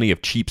with plenty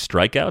of cheap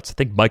strikeouts, I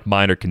think Mike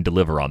Minor can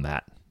deliver on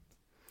that.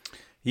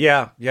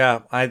 Yeah.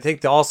 I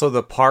think also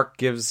the park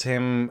gives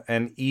him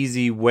an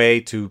easy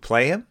way to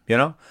play him,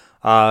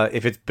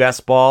 If it's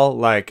best ball,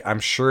 like I'm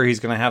sure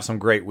he's going to have some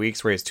great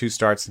weeks where he has 2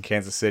 starts in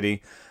Kansas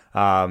City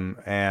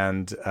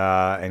and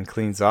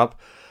cleans up.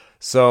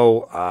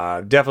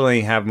 So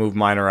definitely have moved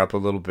Minor up a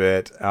little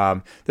bit.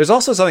 There's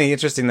also something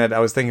interesting that I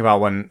was thinking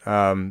about when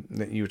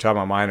you were talking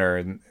about Minor,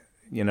 and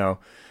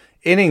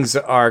innings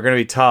are going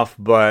to be tough,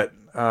 but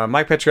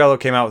Mike Petriello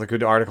came out with a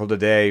good article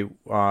today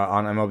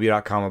on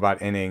MLB.com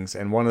about innings,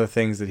 and one of the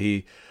things that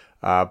he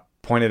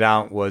pointed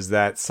out was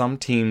that some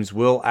teams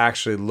will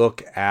actually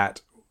look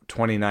at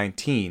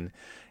 2019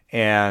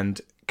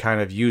 and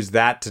kind of use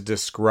that to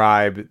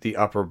describe the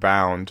upper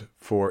bound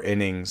for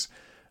innings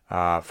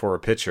for a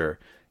pitcher.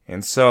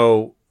 And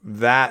so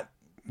that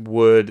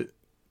would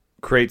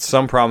create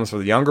some problems for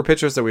the younger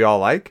pitchers that we all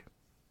like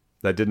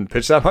that didn't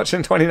pitch that much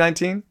in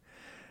 2019.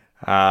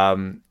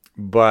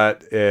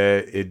 But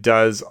it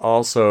does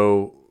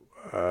also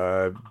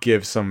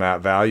give some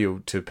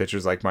value to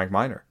pitchers like Mike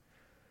Minor.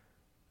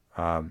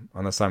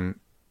 Unless I'm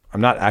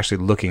not actually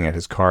looking at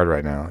his card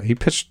right now. He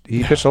pitched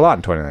a lot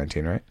in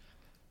 2019, right?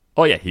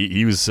 Oh yeah,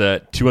 he was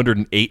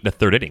 208 in the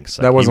third innings.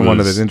 That wasn't one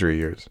of his injury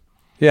years.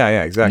 Yeah,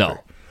 exactly. No.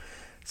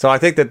 So I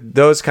think that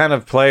those kind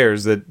of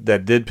players that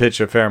did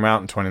pitch a fair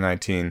amount in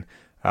 2019,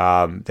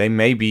 they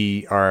may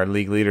be our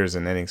league leaders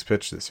in innings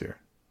pitched this year.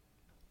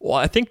 Well,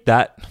 I think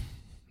that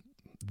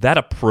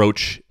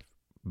approach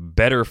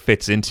better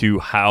fits into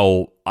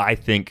how I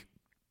think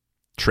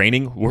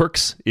training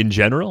works in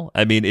general.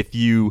 I mean, if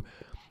you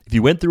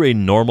went through a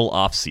normal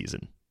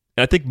offseason,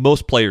 and I think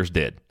most players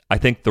did, I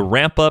think the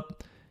ramp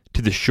up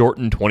to the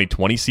shortened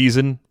 2020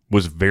 season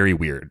was very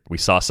weird. We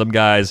saw some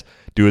guys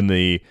doing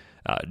the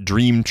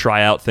dream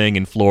tryout thing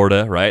in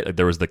Florida, right? Like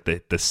there was like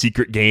the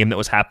secret game that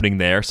was happening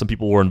there. Some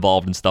people were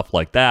involved in stuff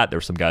like that. There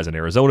were some guys in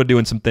Arizona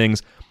doing some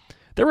things.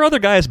 There were other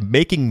guys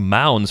making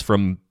mounds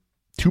from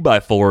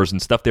 2x4s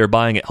and stuff they were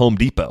buying at Home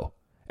Depot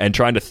and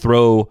trying to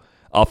throw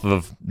off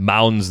of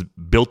mounds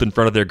built in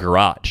front of their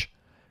garage.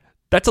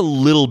 That's a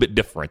little bit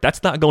different.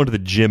 That's not going to the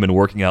gym and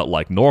working out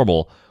like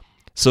normal.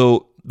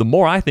 So the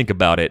more I think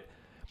about it,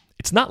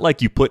 it's not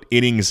like you put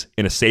innings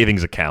in a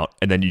savings account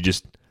and then you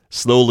just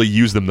slowly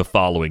use them the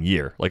following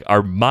year. Like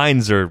our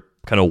minds are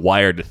kind of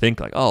wired to think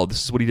like, oh,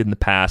 this is what he did in the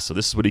past, so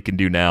this is what he can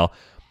do now.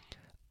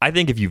 I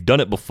think if you've done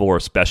it before,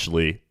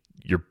 especially,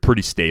 you're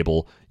pretty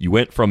stable. You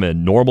went from a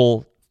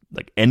normal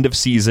like end of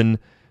season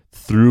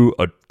through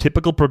a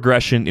typical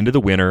progression into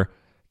the winter,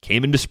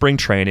 came into spring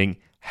training,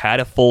 had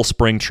a full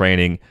spring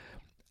training.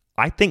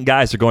 I think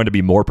guys are going to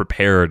be more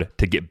prepared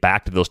to get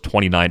back to those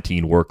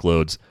 2019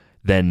 workloads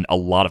than a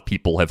lot of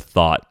people have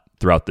thought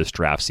throughout this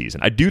draft season.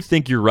 I do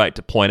think you're right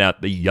to point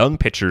out the young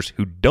pitchers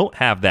who don't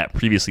have that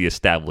previously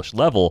established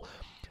level.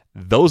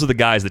 Those are the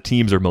guys that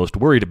teams are most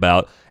worried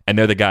about, and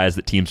they're the guys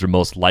that teams are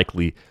most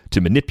likely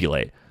to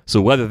manipulate.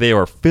 So whether they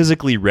are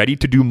physically ready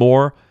to do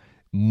more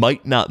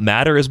might not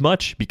matter as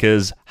much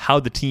because how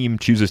the team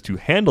chooses to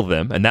handle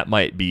them, and that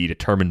might be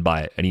determined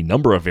by any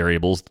number of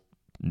variables,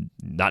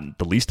 not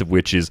the least of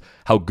which is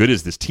how good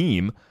is this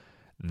team,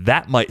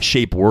 that might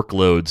shape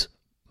workloads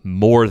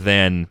more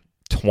than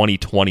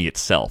 2020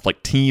 itself.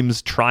 Like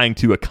teams trying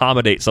to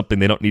accommodate something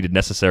they don't need to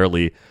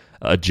necessarily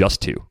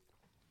adjust to.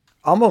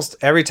 Almost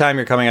every time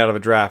you're coming out of a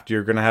draft,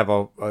 you're going to have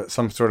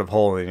some sort of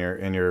hole in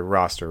your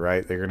roster,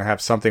 right? You're going to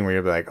have something where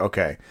you'll be like,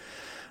 okay,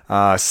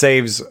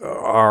 saves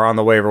are on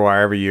the waiver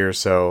wire every year,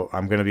 so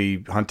I'm going to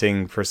be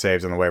hunting for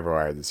saves on the waiver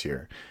wire this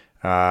year.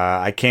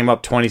 I came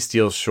up 20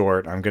 steals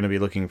short. I'm going to be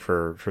looking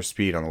for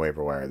speed on the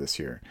waiver wire this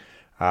year.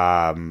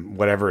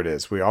 Whatever it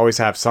is, we always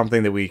have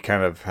something that we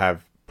kind of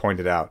have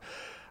pointed out.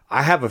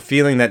 I have a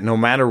feeling that no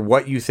matter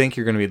what you think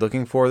you're going to be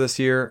looking for this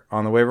year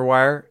on the waiver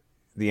wire,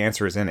 the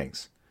answer is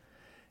innings.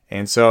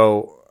 And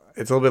so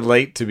it's a little bit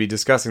late to be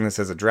discussing this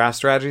as a draft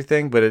strategy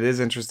thing, but it is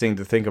interesting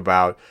to think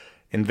about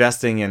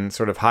investing in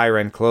sort of higher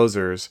end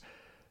closers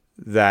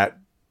that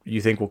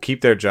you think will keep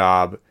their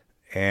job.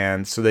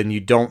 And so then you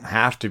don't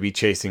have to be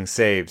chasing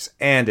saves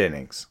and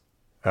innings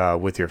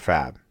with your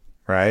fab,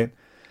 right?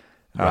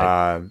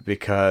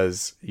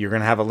 Because you're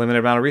going to have a limited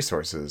amount of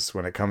resources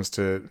when it comes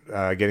to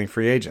getting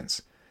free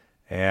agents.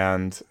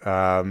 And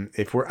I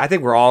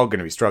think we're all going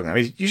to be struggling. I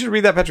mean, you should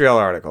read that Petriello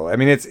article. I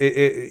mean,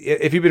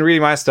 if you've been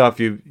reading my stuff,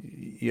 a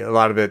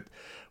lot of it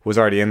was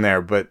already in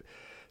there. But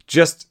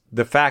just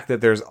the fact that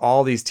there's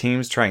all these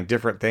teams trying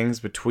different things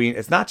between,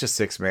 it's not just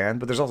 6-man,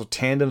 but there's also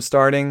tandem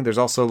starting. There's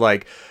also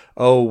like,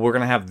 oh, we're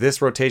going to have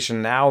this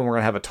rotation now, and we're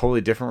going to have a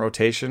totally different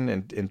rotation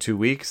in 2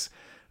 weeks.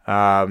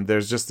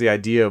 There's just the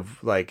idea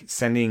of like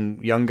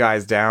sending young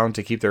guys down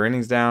to keep their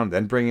innings down,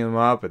 then bringing them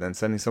up, and then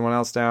sending someone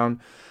else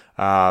down.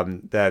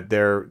 That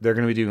they're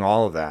going to be doing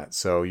all of that.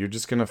 So you're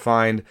just going to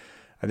find,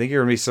 I think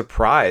you're going to be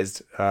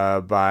surprised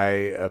by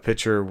a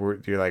pitcher where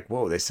you're like,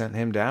 whoa, they sent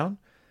him down?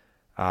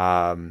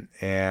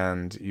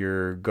 And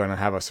you're going to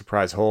have a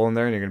surprise hole in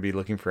there, and you're going to be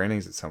looking for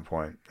innings at some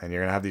point. And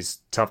you're going to have these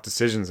tough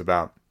decisions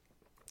about,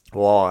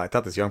 well, I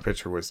thought this young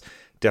pitcher was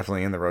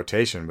definitely in the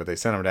rotation, but they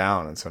sent him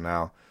down. And so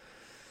now,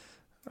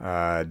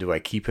 do I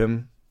keep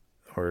him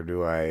or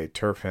do I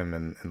turf him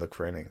and look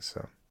for innings?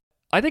 So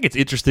I think it's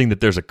interesting that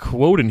there's a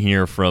quote in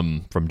here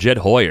from Jed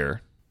Hoyer,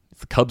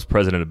 the Cubs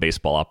president of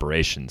baseball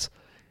operations.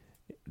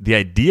 The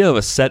idea of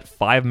a set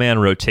 5-man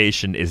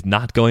rotation is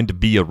not going to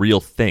be a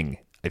real thing.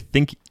 I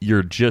think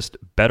you're just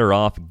better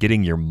off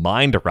getting your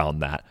mind around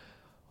that.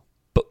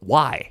 But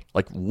why?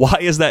 Like, why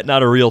is that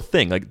not a real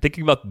thing? Like,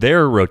 thinking about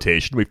their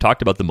rotation, we've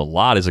talked about them a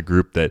lot as a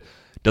group that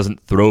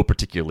doesn't throw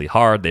particularly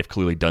hard. They've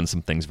clearly done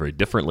some things very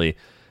differently.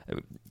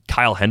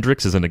 Kyle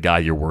Hendricks isn't a guy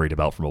you're worried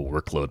about from a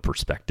workload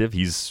perspective.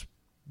 You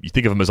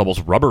think of him as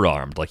almost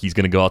rubber-armed, like he's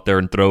going to go out there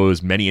and throw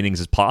as many innings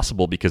as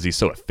possible because he's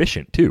so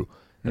efficient, too.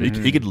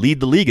 Mm-hmm. He could lead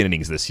the league in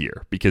innings this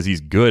year because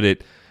he's good at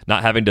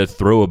not having to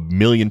throw a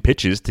million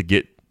pitches to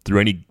get through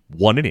any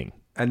one inning.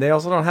 And they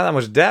also don't have that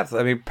much depth.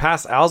 I mean,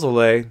 past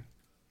Alzolay,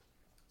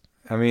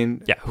 I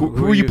mean... Yeah,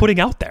 who are you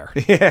putting out there?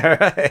 Yeah,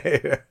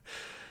 right.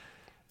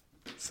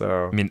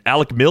 So... I mean,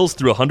 Alec Mills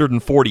threw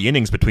 140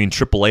 innings between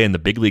AAA and the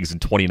big leagues in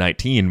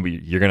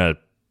 2019. You're going to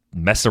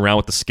mess around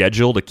with the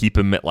schedule to keep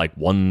him at like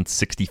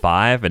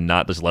 165 and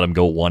not just let him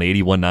go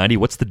 180, 190?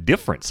 What's the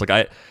difference? Like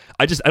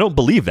I don't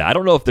believe that. I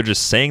don't know if they're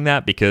just saying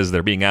that because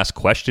they're being asked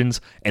questions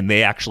and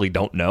they actually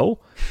don't know,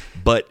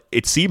 but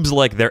it seems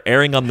like they're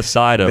erring on the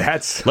side of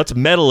let's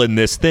meddle in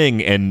this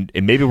thing and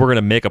maybe we're going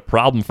to make a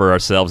problem for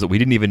ourselves that we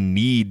didn't even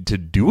need to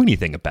do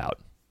anything about.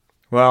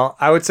 Well,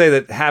 I would say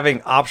that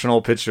having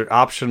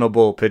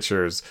optionable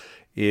pitchers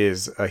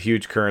is a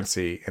huge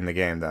currency in the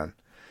game then.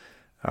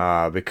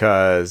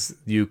 Because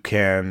you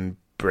can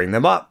bring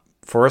them up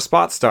for a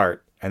spot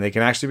start and they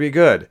can actually be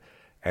good.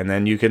 And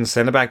then you can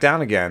send it back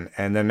down again.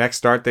 And the next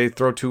start, they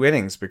throw 2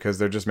 innings because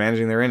they're just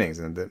managing their innings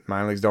and the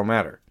minor leagues don't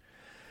matter.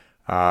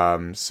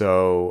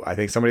 So I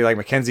think somebody like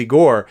Mackenzie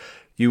Gore,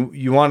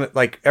 you want to,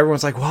 like,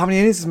 everyone's like, well, how many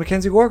innings is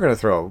Mackenzie Gore going to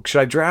throw? Should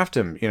I draft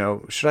him?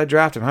 Should I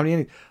draft him? How many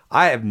innings?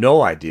 I have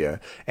no idea.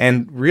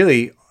 And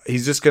really,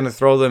 he's just going to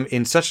throw them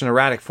in such an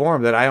erratic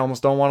form that I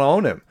almost don't want to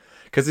own him.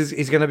 Because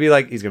he's going to be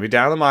like, he's going to be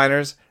down in the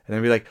minors and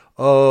then be like,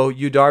 oh,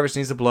 Yu Darvish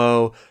needs a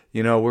blow.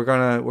 We're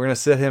gonna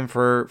sit him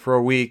for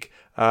a week.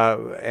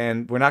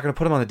 And we're not going to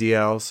put him on the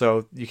DL,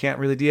 so you can't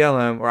really DL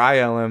him or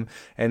IL him.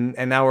 And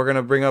now we're going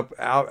to bring up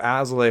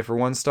Alzolay for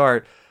one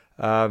start.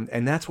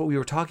 And that's what we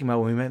were talking about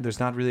when we meant there's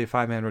not really a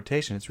 5-man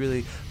rotation. It's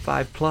really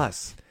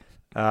 5+.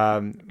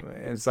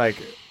 It's like,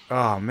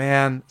 oh,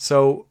 man.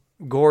 So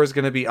Gore is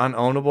going to be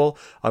unownable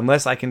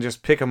unless I can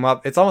just pick him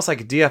up. It's almost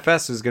like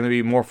DFS is going to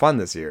be more fun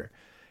this year.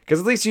 Because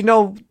at least you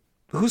know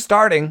who's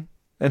starting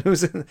and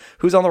who's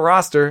on the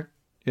roster,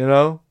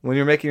 when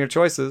you're making your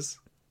choices.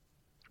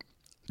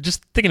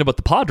 Just thinking about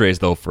the Padres,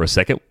 though, for a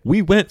second,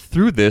 we went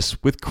through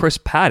this with Chris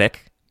Paddack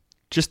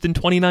just in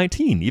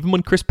 2019, even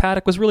when Chris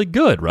Paddack was really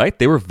good, right?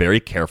 They were very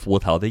careful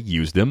with how they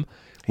used him.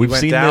 We've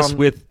seen this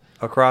with...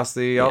 across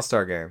the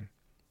All-Star game.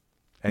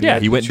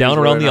 And he went down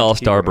around the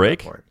All-Star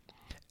break.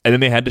 And then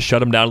they had to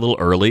shut him down a little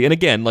early. And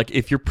again, like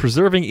if you're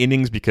preserving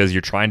innings because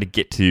you're trying to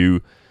get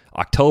to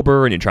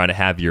October and you're trying to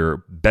have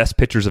your best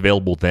pitchers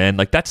available then,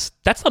 like that's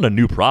not a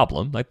new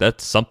problem. Like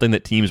that's something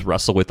that teams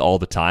wrestle with all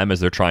the time as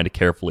they're trying to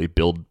carefully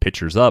build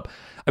pitchers up.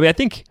 I mean, I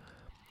think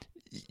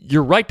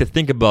you're right to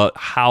think about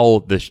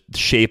how the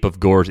shape of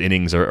Gore's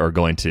innings are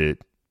going to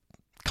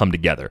come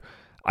together.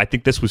 I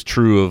think this was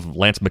true of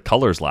Lance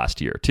McCullers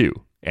last year too.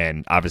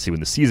 And obviously when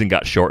the season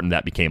got shortened,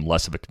 that became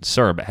less of a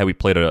concern. But had we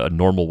played a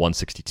normal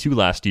 162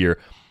 last year,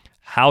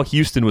 how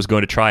Houston was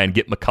going to try and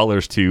get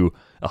McCullers to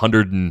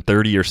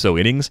 130 or so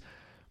innings,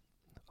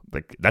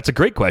 like that's a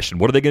great question.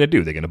 What are they going to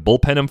do? They're going to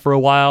bullpen him for a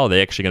while? Are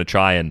they actually going to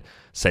try and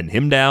send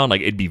him down?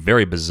 Like it'd be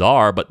very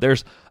bizarre, but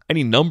there's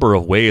any number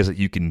of ways that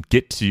you can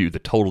get to the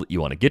total that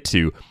you want to get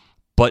to.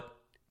 But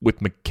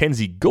with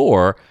Mackenzie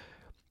Gore,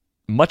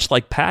 much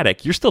like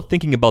Paddock, you're still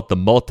thinking about the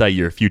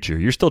multi-year future.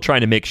 You're still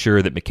trying to make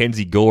sure that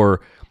Mackenzie Gore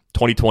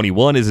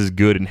 2021 is as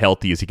good and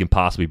healthy as he can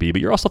possibly be,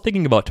 but you're also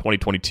thinking about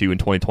 2022 and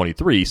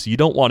 2023, so you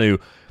don't want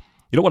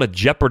to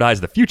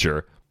jeopardize the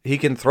future. He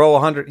can throw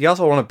 100. You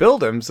also want to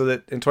build him so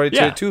that in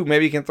 2022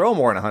 maybe he can throw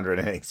more than 100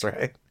 innings,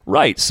 right?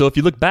 Right. So if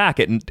you look back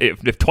at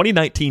if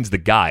 2019's the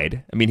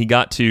guide, I mean, he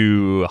got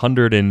to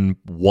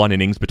 101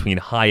 innings between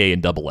high A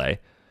and double A.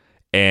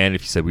 And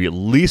if you said we at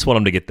least want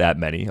him to get that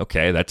many,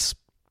 okay, that's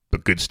a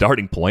good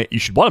starting point. You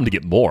should want him to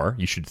get more.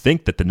 You should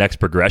think that the next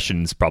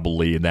progression is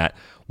probably in that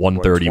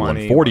 130,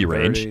 140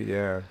 range.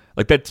 Yeah.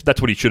 Like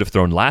that's what he should have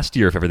thrown last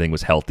year if everything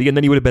was healthy, and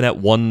then he would have been at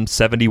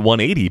 170,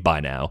 180 by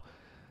now.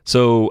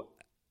 So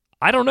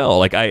I don't know.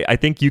 Like I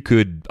think you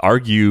could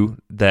argue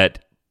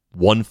that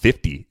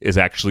 150 is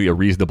actually a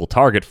reasonable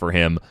target for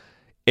him.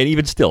 And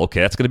even still,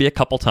 okay, that's going to be a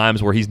couple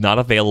times where he's not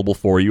available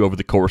for you over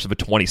the course of a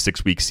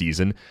 26-week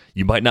season.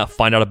 You might not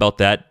find out about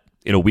that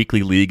in a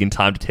weekly league in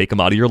time to take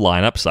him out of your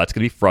lineup, so that's going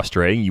to be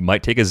frustrating. You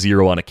might take a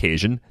 0 on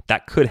occasion.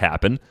 That could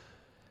happen.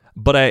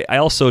 But I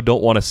also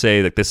don't want to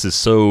say that this is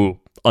so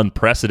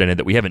unprecedented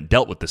that we haven't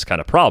dealt with this kind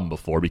of problem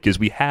before, because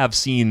we have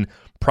seen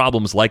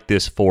problems like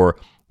this for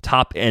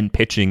top-end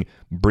pitching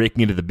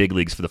breaking into the big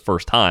leagues for the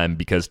first time,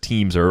 because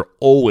teams are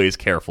always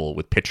careful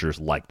with pitchers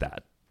like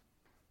that.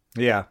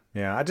 Yeah.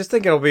 I just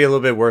think it'll be a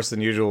little bit worse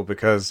than usual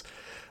because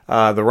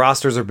the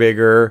rosters are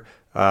bigger.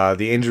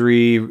 The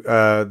injury,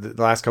 the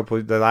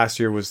last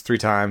year was 3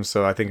 times,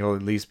 so I think it'll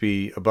at least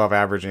be above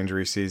average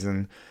injury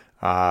season.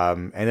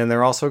 And then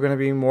they're also going to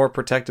be more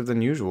protective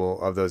than usual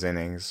of those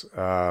innings,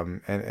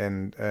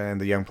 and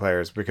the young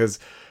players, because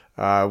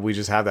we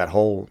just have that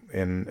hole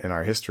in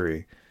our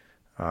history.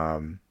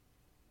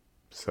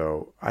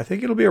 So I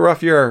think it'll be a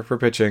rough year for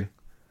pitching,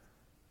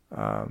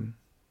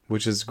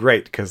 which is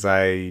great because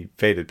I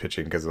faded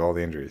pitching because of all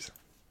the injuries.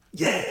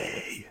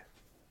 Yay!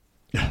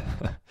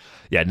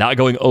 Yeah, not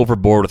going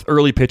overboard with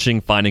early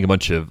pitching, finding a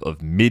bunch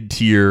of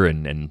mid-tier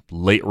and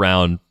late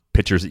round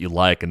pitchers that you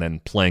like, and then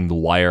playing the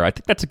wire. I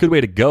think that's a good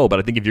way to go, but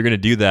I think if you're going to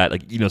do that,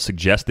 like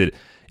suggested,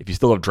 if you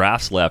still have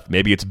drafts left,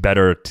 maybe it's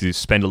better to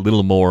spend a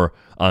little more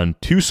on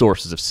 2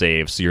 sources of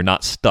saves so you're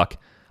not stuck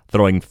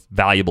throwing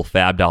valuable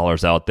fab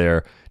dollars out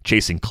there,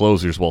 chasing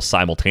closers while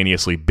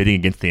simultaneously bidding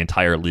against the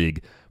entire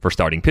league for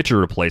starting pitcher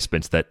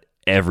replacements that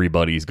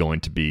everybody's going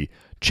to be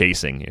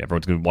chasing.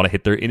 Everyone's going to want to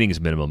hit their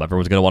innings minimum.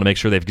 Everyone's going to want to make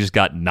sure they've just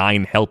got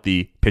 9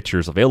 healthy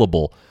pitchers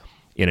available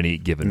in any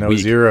given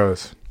week.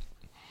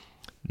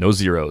 No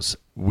zeros.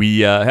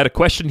 We had a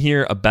question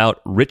here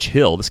about Rich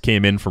Hill. This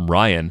came in from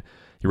Ryan.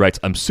 He writes,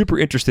 I'm super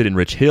interested in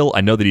Rich Hill.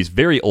 I know that he's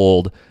very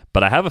old,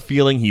 but I have a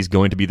feeling he's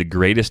going to be the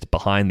greatest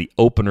behind the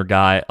opener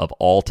guy of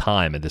all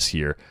time in this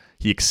year.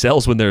 He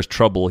excels when there's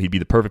trouble. He'd be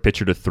the perfect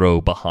pitcher to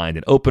throw behind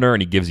an opener,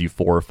 and he gives you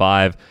 4 or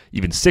 5,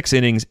 even 6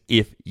 innings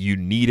if you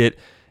need it.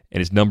 And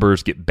his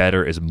numbers get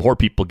better as more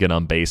people get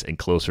on base and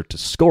closer to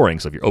scoring.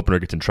 So if your opener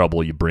gets in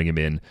trouble, you bring him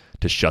in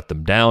to shut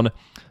them down.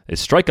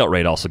 His strikeout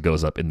rate also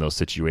goes up in those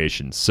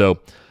situations. So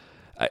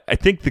I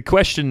think the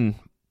question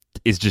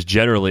is just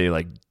generally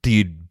like, do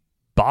you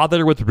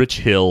bother with Rich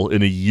Hill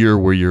in a year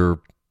where you're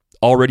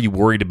already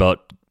worried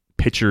about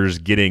pitchers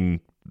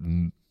getting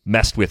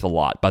messed with a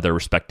lot by their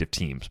respective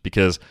teams?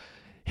 Because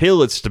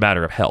Hill, it's just a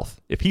matter of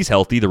health. If he's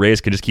healthy, the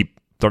Rays can just keep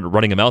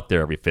running him out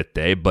there every 5th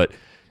day. But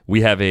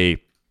we have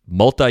a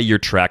multi-year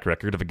track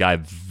record of a guy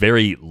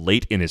very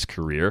late in his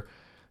career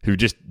who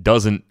just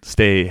doesn't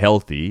stay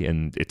healthy,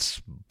 and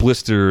it's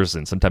blisters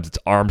and sometimes it's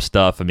arm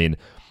stuff. I mean,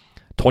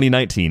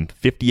 2019,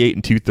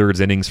 58 2/3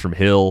 innings from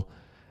Hill.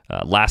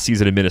 Last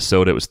season in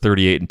Minnesota, it was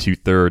 38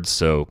 2/3.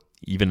 So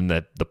even in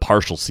the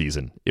partial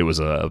season, it was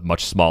a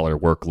much smaller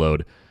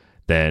workload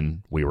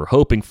than we were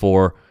hoping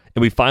for.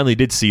 And we finally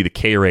did see the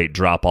K rate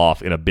drop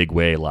off in a big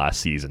way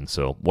last season.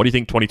 So what do you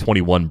think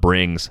 2021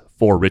 brings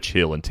for Rich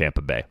Hill in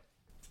Tampa Bay?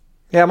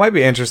 Yeah, it might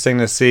be interesting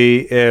to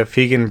see if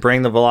he can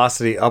bring the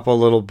velocity up a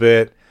little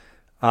bit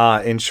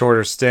in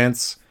shorter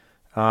stints.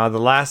 The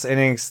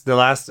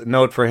last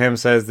note for him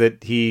says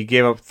that he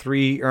gave up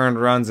 3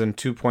 earned runs in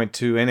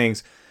 2.2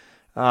 innings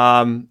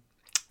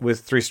with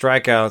 3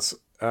 strikeouts.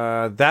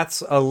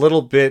 That's a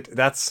little bit.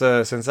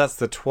 Since that's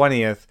the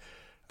 20th.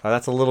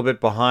 That's a little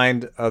bit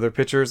behind other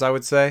pitchers, I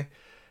would say.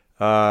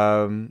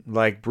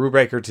 Like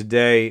Brubaker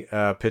today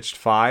pitched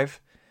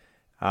 5.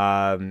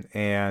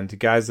 And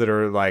guys that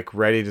are like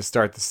ready to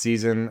start the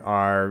season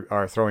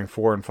are throwing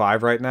 4 and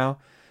 5 right now.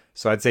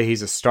 So I'd say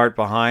he's a start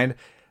behind.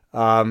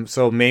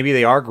 So maybe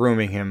they are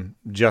grooming him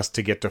just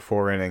to get to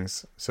 4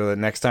 innings, so that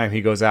next time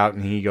he goes out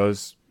and he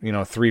goes,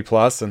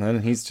 3+, and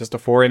then he's just a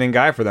 4-inning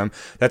guy for them.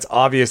 That's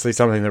obviously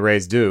something the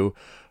Rays do.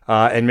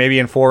 And maybe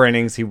in 4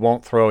 innings he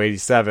won't throw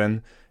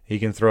 87. He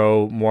can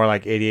throw more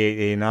like 88,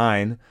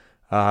 89.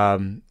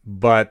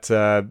 But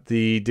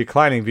the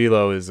declining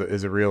velo is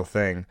a real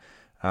thing.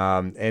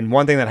 And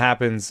one thing that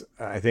happens,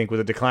 I think, with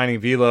a declining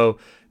velo,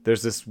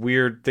 there's this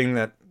weird thing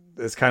that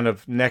is kind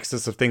of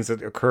nexus of things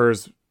that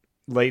occurs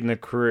late in a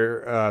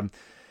career.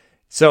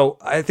 So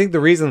I think the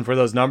reason for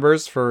those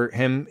numbers for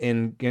him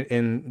in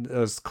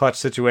those clutch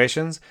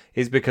situations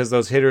is because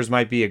those hitters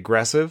might be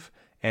aggressive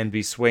and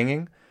be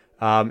swinging,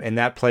 and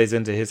that plays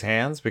into his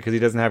hands because he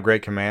doesn't have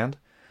great command.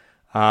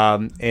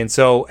 And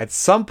so at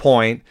some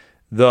point,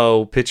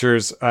 though,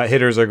 hitters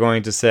are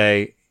going to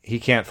say, he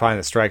can't find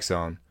the strike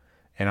zone,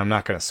 and I'm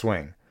not going to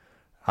swing.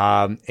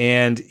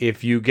 And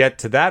if you get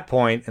to that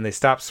point and they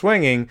stop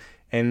swinging,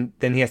 and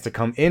then he has to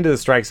come into the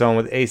strike zone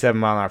with 87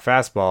 mile an hour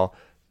fastball,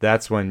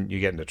 that's when you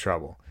get into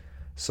trouble.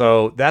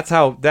 So that's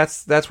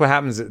what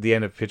happens at the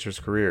end of pitchers'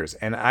 careers.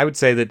 And I would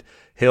say that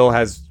Hill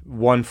has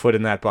 1 foot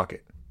in that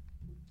bucket,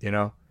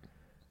 Yeah.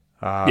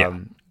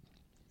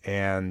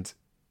 And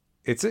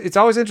it's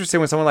always interesting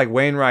when someone like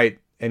Wainwright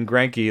and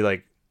Greinke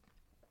like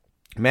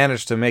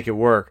manage to make it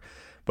work.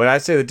 But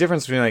I'd say the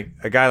difference between like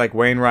a guy like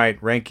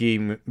Wainwright,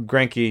 Greinke,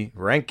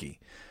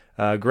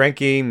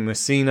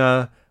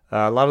 Messina,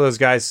 a lot of those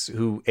guys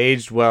who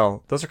aged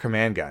well, those are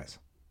command guys.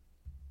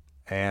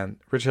 And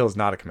Rich Hill is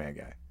not a command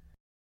guy.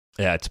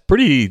 Yeah, it's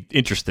pretty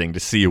interesting to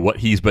see what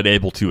he's been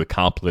able to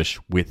accomplish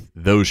with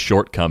those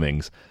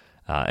shortcomings.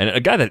 And a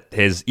guy that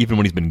has, even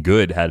when he's been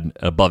good, had an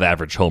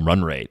above-average home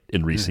run rate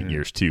in recent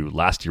years, too.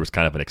 Last year was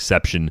kind of an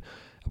exception.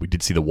 We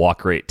did see the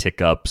walk rate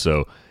tick up,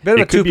 so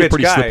it could be a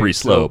pretty slippery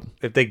slope. So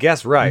if they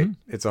guess right,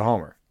 it's a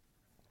homer.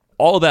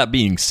 All of that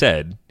being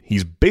said,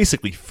 he's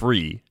basically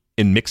free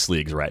in mixed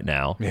leagues right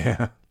now.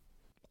 Yeah.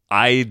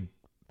 I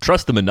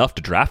trust him enough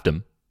to draft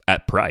him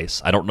at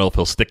price. I don't know if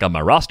he'll stick on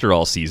my roster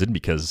all season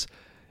because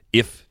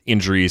if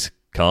injuries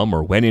come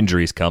or when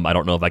injuries come, I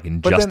don't know if I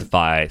can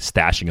justify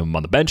stashing him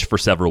on the bench for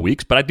several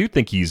weeks, but I do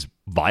think he's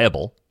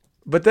viable.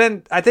 But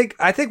then I think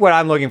what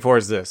I'm looking for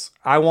is this.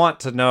 I want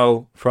to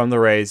know from the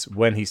Rays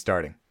when he's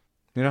starting.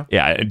 Yeah.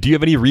 Do you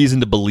have any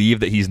reason to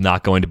believe that he's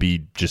not going to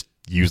be just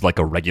used like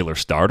a regular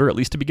starter, at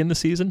least to begin the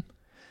season?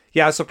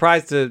 Yeah, I was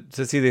surprised to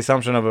see the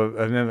assumption of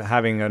him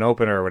having an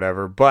opener or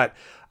whatever, but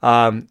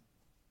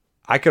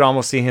I could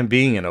almost see him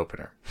being an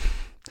opener,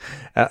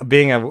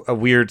 being a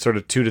weird sort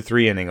of 2 to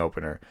 3 inning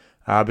opener.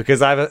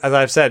 Because as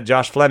I've said,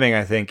 Josh Fleming,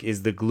 I think,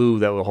 is the glue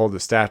that will hold the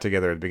staff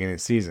together at the beginning of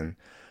the season.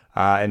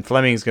 And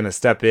Fleming's going to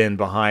step in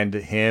behind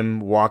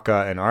him,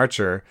 Waka, and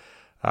Archer.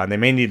 They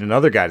may need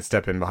another guy to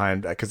step in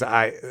behind, because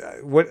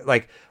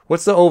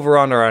what's the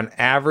over/under on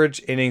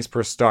average innings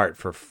per start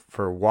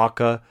for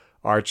Waka,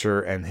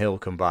 Archer, and Hill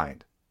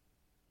combined?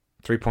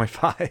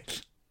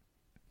 3.5.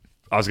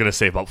 I was going to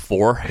say about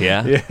 4.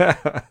 Yeah.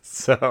 Yeah.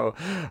 So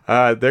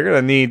they're going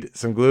to need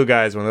some glue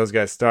guys when those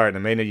guys start,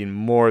 and they may need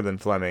more than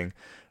Fleming.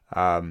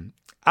 I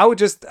would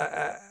just,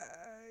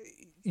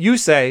 you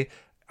say,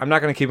 I'm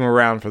not going to keep him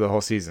around for the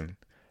whole season.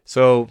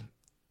 So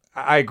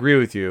I agree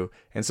with you.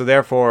 And so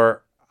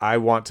therefore, I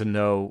want to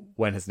know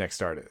when his next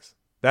start is.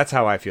 That's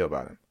how I feel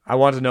about him. I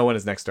want to know when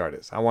his next start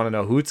is. I want to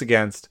know who it's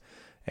against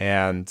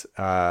and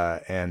how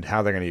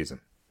they're going to use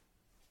him.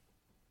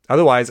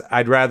 Otherwise,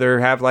 I'd rather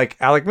have like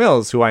Alec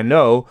Mills, who I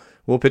know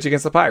will pitch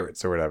against the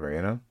Pirates or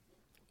whatever,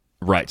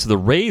 Right. So the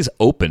Rays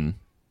open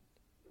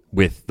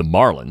with the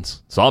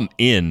Marlins. So I'm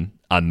in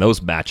on those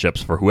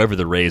matchups for whoever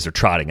the Rays are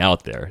trotting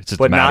out there. It's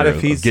just a matter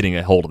of getting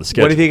a hold of the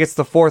schedule. What if he gets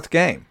the 4th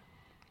game?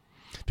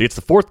 If he gets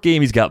the 4th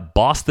game, he's got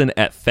Boston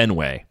at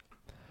Fenway.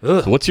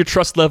 So what's your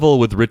trust level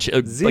with Rich?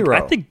 0.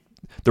 I think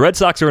the Red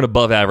Sox are an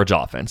above-average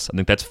offense. I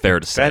think that's fair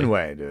to say.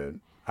 Fenway, dude.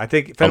 I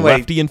think Fenway. A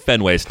lefty in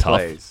Fenway is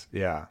tough.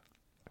 Yeah.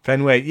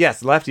 Fenway,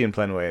 yes, lefty in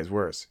Fenway is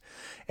worse.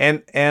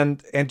 And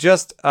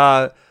just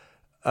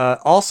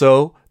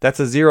also, that's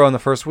a 0 in the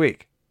first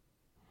week.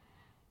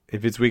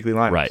 If it's weekly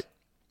lineups. Right.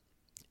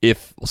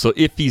 If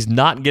he's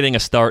not getting a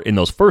start in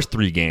those first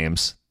 3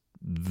 games,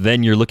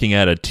 then you're looking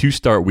at a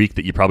 2-start week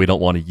that you probably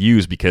don't want to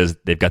use because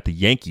they've got the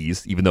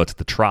Yankees, even though it's at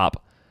the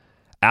Trop,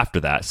 after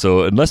that.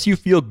 So unless you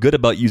feel good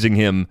about using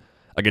him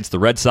against the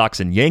Red Sox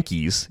and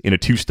Yankees in a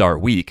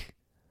 2-start week,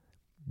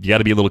 you got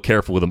to be a little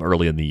careful with him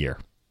early in the year.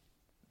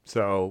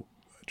 So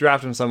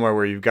draft him somewhere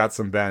where you've got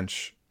some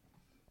bench,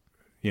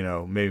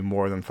 maybe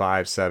more than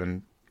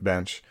 5-7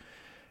 bench,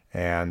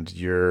 and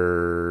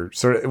you're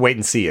sort of wait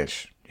and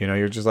see-ish.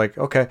 You're just like,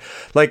 okay.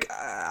 Like,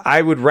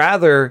 I would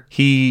rather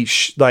he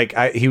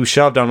was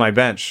shoved on my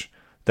bench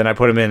than I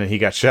put him in and he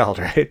got shelled,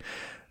 right?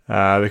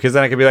 Because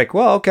then I could be like,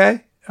 well,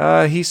 okay.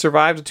 He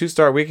survived a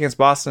 2-start week against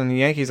Boston and the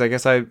Yankees. I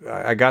guess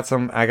I got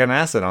an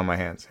asset on my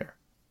hands here.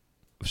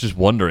 was just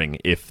wondering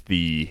if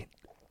the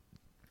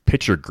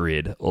pitcher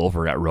grid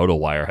over at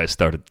RotoWire has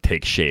started to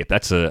take shape.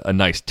 That's a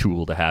nice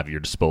tool to have at your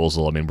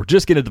disposal. I mean, we're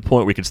just getting to the point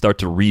where we can start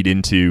to read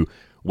into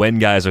when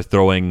guys are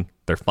throwing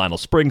their final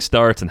spring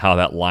starts and how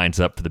that lines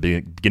up for the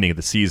beginning of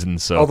the season.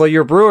 So, although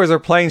your Brewers are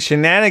playing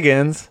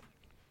shenanigans,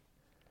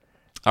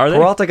 are they?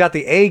 Peralta got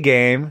the A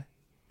game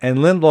and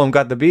Lindblom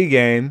got the B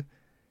game,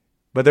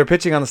 but they're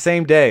pitching on the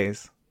same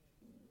days.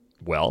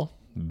 Well,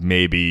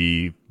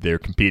 maybe they're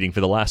competing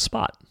for the last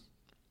spot.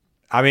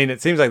 I mean,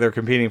 it seems like they're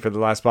competing for the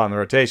last spot in the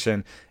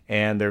rotation,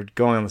 and they're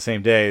going on the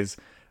same days.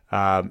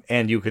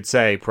 And you could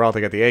say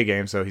Peralta got the A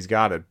game, so he's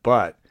got it.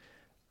 But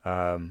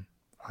I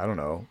don't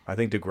know. I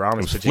think DeGrom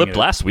is pitching. Flipped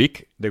last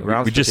week.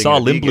 We just saw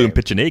Lindblom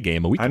pitch an A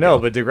game a week ago. I know,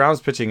 but DeGrom's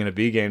pitching in a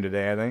B game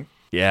today, I think.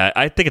 Yeah,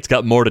 I think it's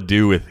got more to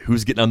do with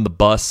who's getting on the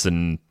bus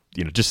and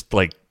just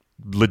like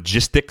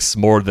logistics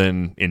more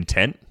than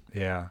intent.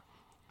 Yeah.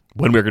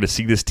 When we're going to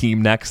see this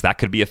team next, that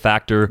could be a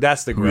factor.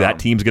 That's the who that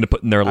team's going to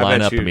put in their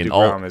lineup. I mean,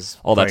 all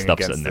that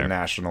stuff's in there. The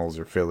Nationals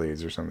or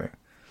Phillies or something.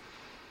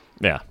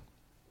 Yeah.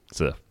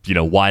 So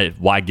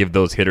why give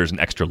those hitters an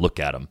extra look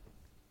at them?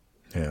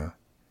 Yeah.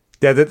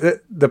 Yeah.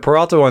 The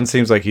Peralta one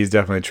seems like he's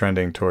definitely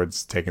trending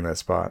towards taking that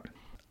spot.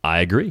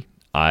 I agree.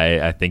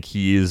 I think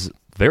he is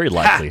very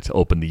likely to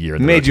open the year.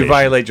 In the Made rotation. You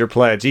violate your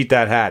pledge. Eat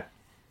that hat.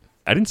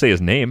 I didn't say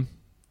his name.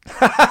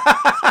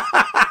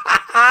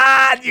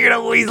 You're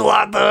going to weasel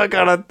off the hook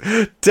on a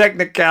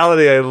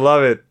technicality. I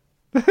love it.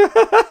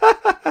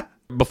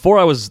 Before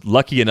I was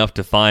lucky enough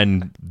to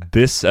find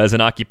this as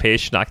an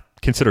occupation, I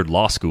considered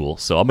law school,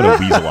 so I'm going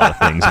to weasel a lot of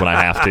things when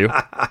I have to.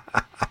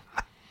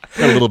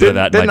 Got a little bit of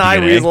that in my DNA.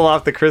 Didn't I weasel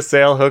off the Chris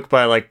Sale hook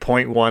by like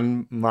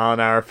 0.1 mile an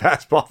hour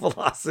fastball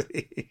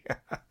velocity?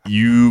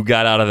 You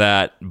got out of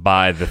that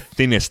by the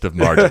thinnest of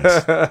margins.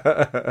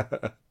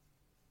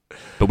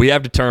 But we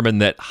have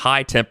determined that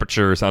high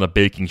temperatures on a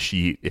baking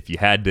sheet, if you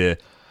had to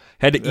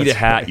eat a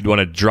hat, you'd want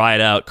to dry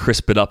it out,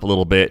 crisp it up a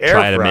little bit,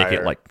 try to make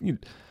it like...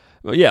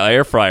 Well, yeah,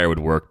 air fryer would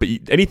work, but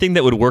anything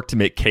that would work to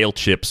make kale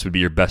chips would be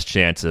your best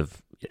chance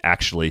of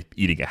actually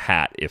eating a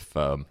hat if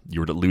you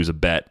were to lose a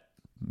bet.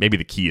 Maybe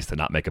the key is to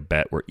not make a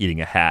bet where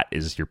eating a hat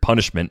is your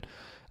punishment.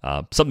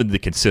 Something to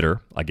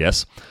consider, I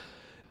guess.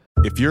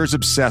 If you're as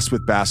obsessed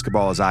with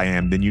basketball as I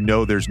am, then you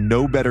know there's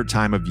no better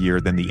time of year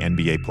than the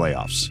NBA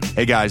playoffs.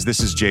 Hey guys, this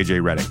is JJ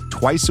Redick.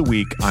 Twice a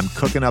week, I'm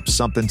cooking up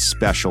something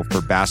special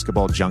for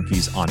basketball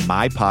junkies on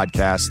my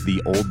podcast,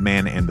 The Old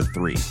Man and the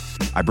Three.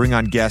 I bring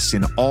on guests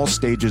in all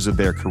stages of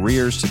their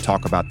careers to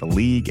talk about the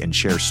league and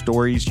share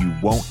stories you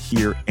won't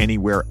hear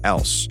anywhere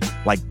else,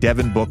 like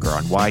Devin Booker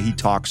on why he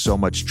talks so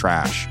much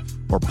trash,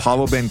 or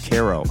Paolo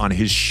Banchero on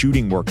his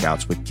shooting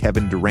workouts with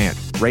Kevin Durant,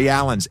 Ray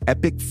Allen's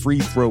epic free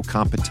throw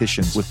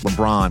competitions with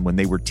LeBron when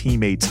they were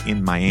teammates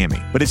in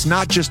Miami. But it's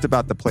not just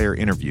about the player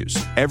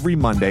interviews. Every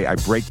Monday, I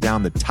break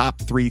down the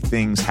top 3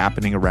 things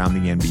happening around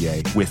the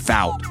NBA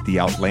without the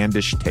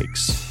outlandish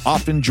takes.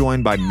 Often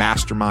joined by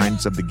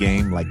masterminds of the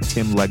game like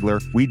Tim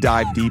Legler, we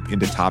dive deep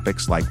into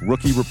topics like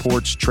rookie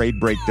reports, trade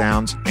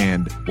breakdowns,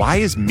 and why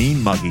is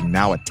mean mugging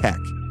now a tech?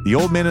 The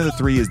Old Man and the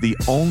Three is the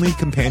only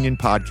companion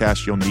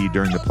podcast you'll need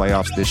during the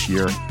playoffs this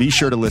year. Be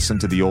sure to listen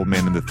to The Old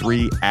Man and the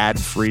Three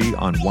ad-free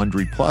on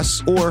Wondery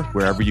Plus or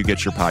wherever you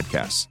get your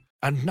podcasts.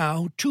 And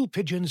now, 2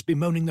 pigeons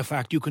bemoaning the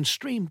fact you can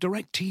stream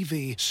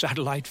DirecTV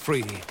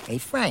satellite-free. Hey,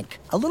 Frank,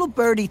 a little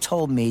birdie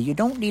told me you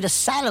don't need a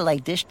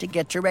satellite dish to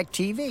get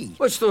DirecTV.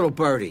 What's little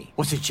birdie?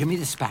 Was it Jimmy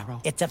the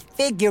Sparrow? It's a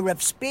figure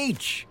of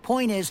speech.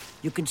 Point is,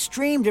 you can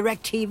stream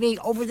DirecTV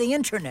over the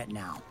internet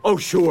now. Oh,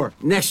 sure.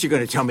 Next you're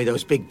going to tell me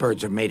those big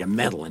birds are made of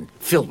metal and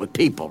filled with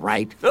people,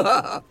 right?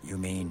 You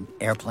mean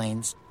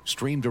airplanes?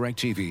 Stream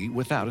DirecTV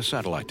without a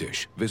satellite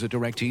dish. Visit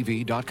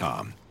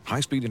DirecTV.com.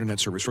 High-speed internet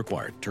service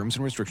required. Terms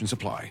and restrictions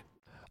apply.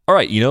 All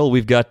right,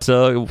 we've got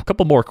a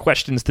couple more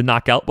questions to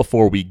knock out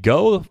before we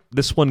go.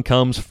 This one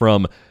comes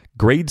from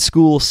grade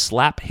school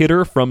slap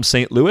hitter from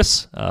St.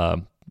 Louis.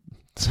 The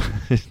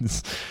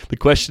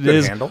question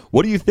is, handle.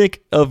 What do you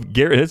think of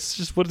Garrett? It's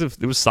just what it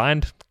was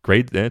signed.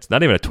 Grade. It's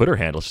not even a Twitter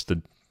handle. It's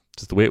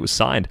just the way it was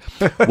signed.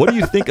 What do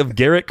you think of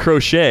Garrett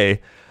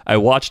Crochet? I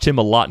watched him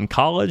a lot in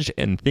college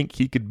and think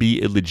he could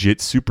be a legit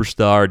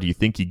superstar. Do you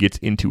think he gets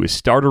into a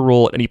starter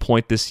role at any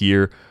point this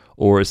year,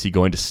 or is he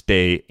going to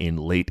stay in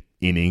late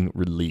inning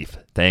relief?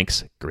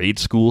 Thanks, grade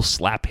school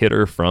slap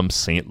hitter from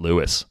St.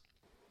 Louis.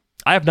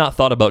 I have not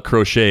thought about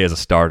Crochet as a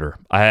starter.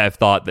 I have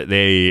thought that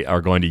they are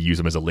going to use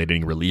him as a late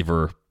inning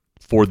reliever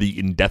for the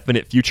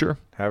indefinite future.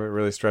 Haven't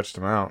really stretched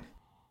him out.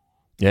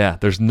 Yeah,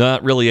 there's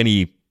not really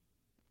any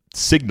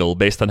signal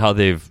based on how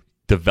they've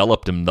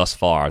developed him thus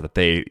far that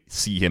they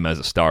see him as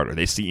a starter.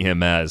 They see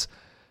him as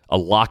a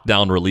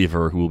lockdown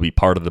reliever who will be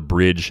part of the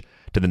bridge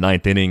to the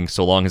 9th inning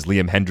so long as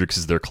Liam Hendricks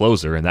is their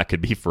closer, and that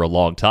could be for a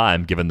long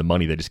time given the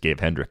money they just gave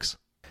Hendricks.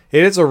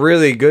 It is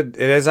it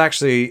is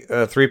actually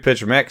a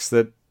 3-pitch mix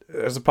that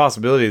there's a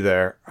possibility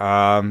there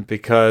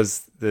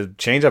because the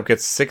changeup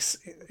gets 6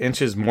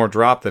 inches more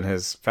drop than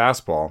his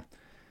fastball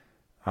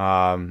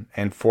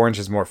and 4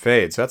 inches more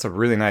fade. So that's a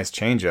really nice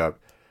changeup.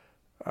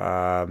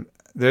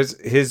 There's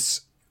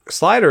his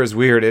slider is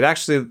weird. It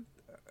actually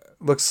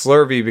looks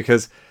slurvy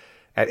because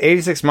at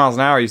 86 miles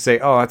an hour, you say,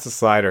 oh, that's a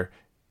slider.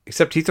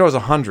 Except he throws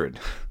 100.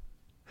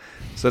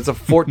 So it's a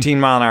 14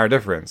 mile an hour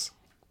difference.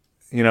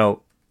 You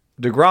know,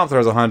 DeGrom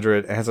throws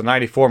 100 and has a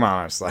 94 mile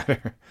an hour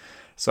slider.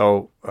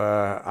 So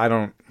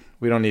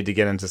we don't need to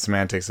get into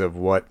semantics of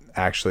what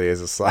actually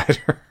is a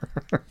slider.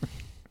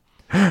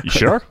 You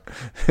sure?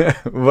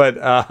 But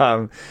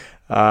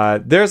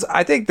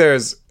I think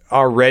there's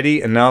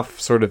already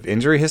enough sort of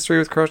injury history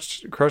with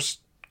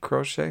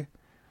Crochet.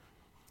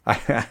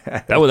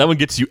 That one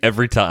gets you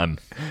every time.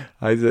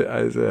 I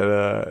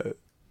tweeted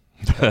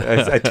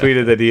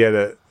that he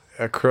had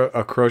a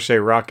crochet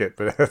rocket,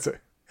 but that's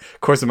of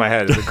course in my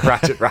head it's a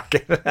crotchet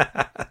rocket.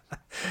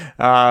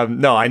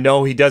 No, I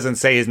know he doesn't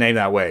say his name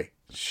that way.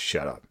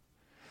 Shut up.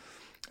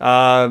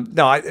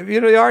 No, he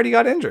already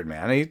got injured,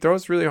 man. He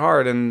throws really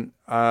hard, and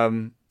I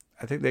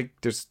think they're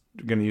just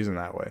going to use him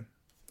that way.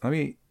 Let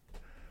me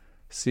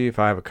see if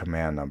I have a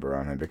command number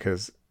on him,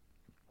 because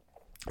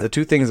the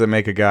two things that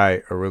make a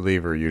guy a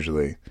reliever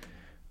usually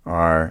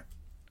are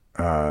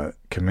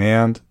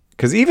command.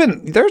 Because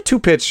even there are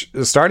two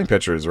starting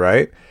pitchers,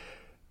 right?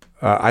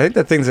 I think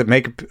the things that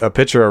make a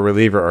pitcher a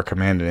reliever are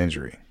command and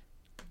injury,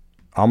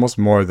 almost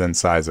more than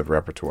size of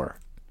repertoire.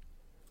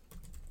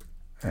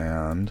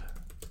 And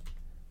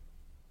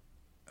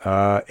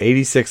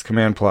 86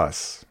 command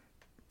plus,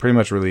 pretty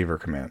much reliever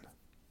command.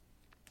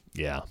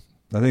 Yeah,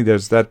 I think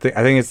there's that.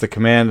 I think it's the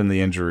command and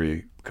the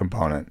injury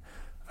component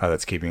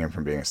that's keeping him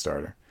from being a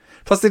starter.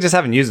 Plus, they just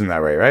haven't used him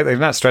that way, right? They're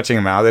not stretching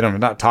him out. They're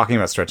not talking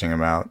about stretching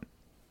him out.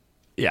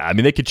 Yeah, I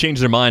mean, they could change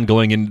their mind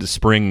going into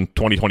spring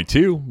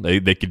 2022.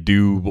 They could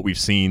do what we've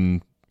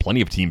seen plenty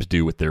of teams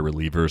do with their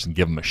relievers and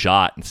give them a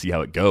shot and see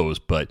how it goes.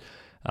 But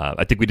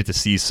I think we need to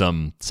see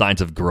some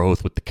signs of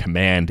growth with the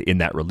command in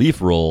that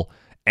relief role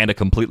and a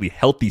completely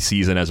healthy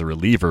season as a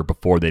reliever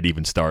before they'd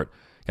even start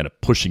kind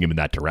of pushing him in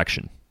that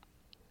direction.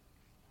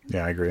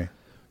 Yeah, I agree.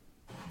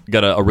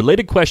 Got a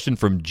related question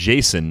from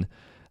Jason.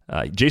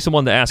 Jason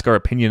wanted to ask our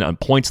opinion on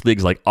points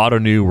leagues like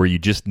Ottoneu, where you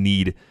just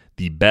need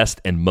the best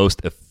and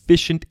most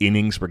efficient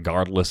innings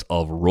regardless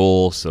of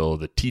role. So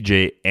the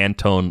TJ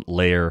Antone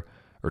layer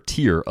or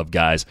tier of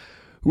guys.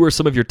 Who are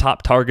some of your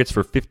top targets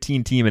for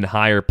 15-team and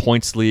higher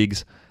points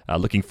leagues?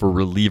 Looking for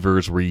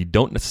relievers where you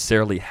don't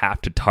necessarily have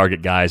to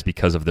target guys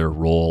because of their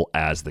role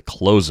as the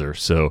closer.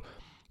 So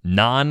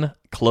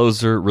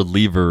non-closer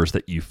relievers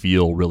that you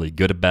feel really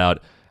good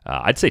about.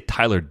 I'd say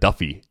Tyler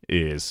Duffy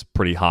is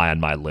pretty high on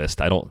my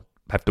list. I don't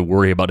have to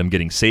worry about him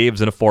getting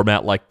saves in a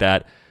format like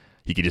that.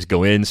 He could just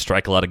go in,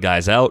 strike a lot of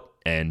guys out,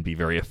 and be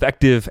very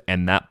effective,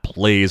 and that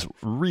plays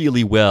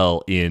really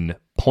well in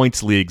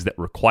points leagues that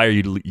require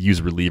you to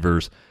use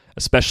relievers,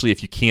 especially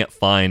if you can't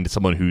find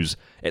someone who's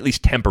at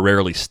least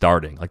temporarily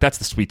starting. Like, that's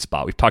the sweet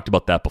spot. We've talked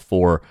about that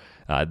before.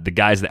 The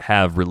guys that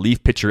have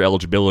relief pitcher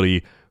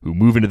eligibility, who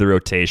move into the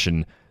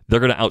rotation,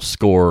 they're going to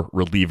outscore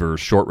relievers,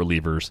 short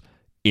relievers,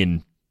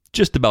 in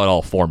just about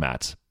all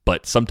formats.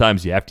 But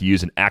sometimes you have to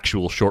use an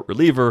actual short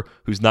reliever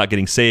who's not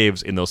getting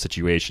saves in those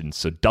situations.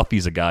 So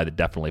Duffy's a guy that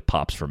definitely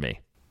pops for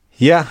me.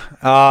 Yeah,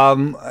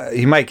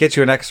 he might get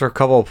you an extra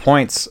couple of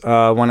points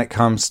when it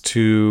comes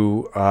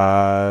to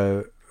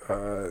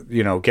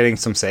getting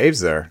some saves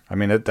there. I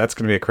mean, that's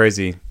going to be a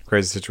crazy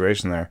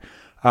situation there.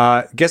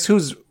 Guess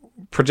who's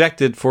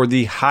projected for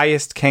the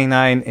highest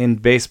K9 in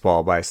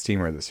baseball by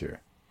Steamer this year?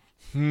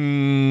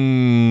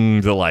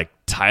 The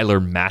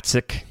Tyler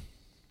Matzik,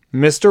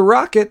 Mr.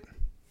 Rocket.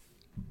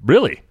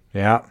 Really?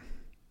 Yeah.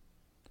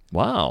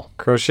 Wow.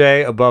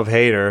 Crochet above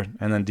Hader,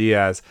 and then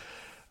Diaz.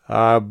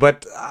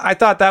 But I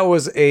thought that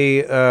was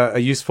a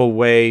useful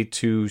way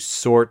to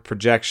sort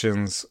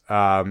projections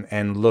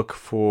and look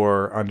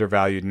for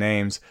undervalued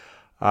names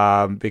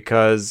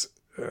because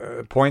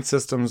point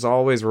systems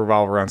always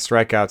revolve around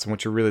strikeouts, and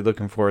what you're really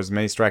looking for is as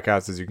many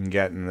strikeouts as you can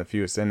get in the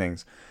fewest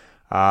innings.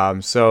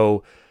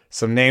 So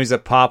some names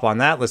that pop on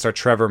that list are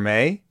Trevor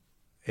May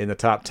in the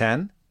top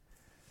 10.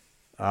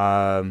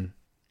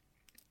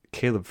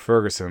 Caleb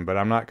Ferguson, but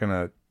I'm not going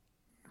to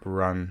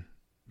run.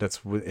 That's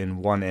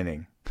in one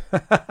inning.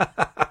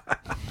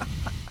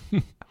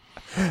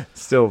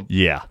 Still,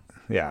 yeah.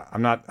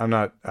 I'm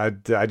not.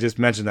 I just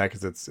mentioned that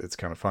because it's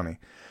kind of funny.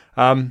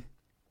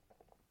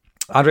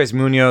 Andres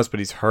Munoz, but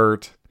he's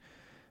hurt.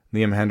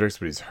 Liam Hendricks,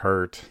 but he's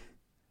hurt.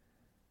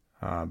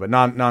 But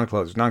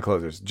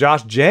non-closers.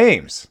 Josh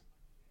James.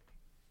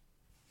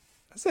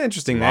 That's an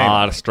interesting name. A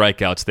lot of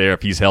strikeouts there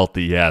if he's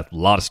healthy. Yeah, a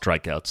lot of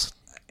strikeouts.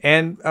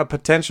 And a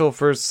potential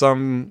for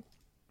some,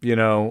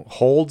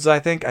 holds, I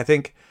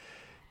think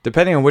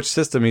depending on which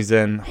system he's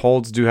in,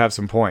 holds do have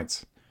some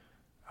points.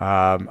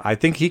 I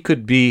think he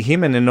could be,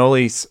 him and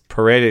Enolis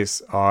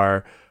Paredes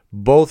are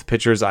both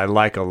pitchers I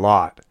like a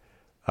lot,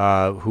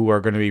 who are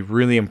going to be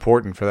really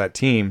important for that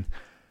team.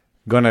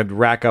 Going to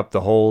rack up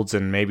the holds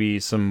and maybe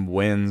some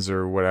wins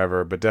or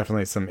whatever, but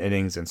definitely some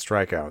innings and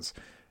strikeouts.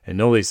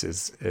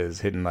 Enolis is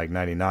hitting like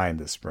 99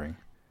 this spring.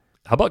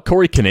 How about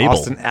Corey Knebel?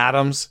 Austin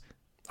Adams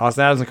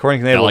and Corey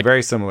Knebel are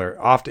very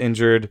similar. Oft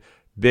injured,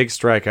 big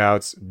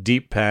strikeouts,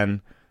 deep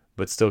pen,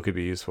 but still could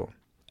be useful.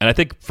 And I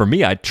think for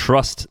me, I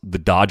trust the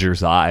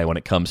Dodgers' eye when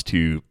it comes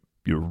to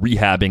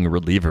rehabbing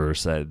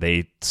relievers.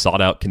 They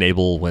sought out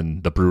Knebel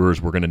when the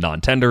Brewers were going to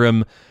non-tender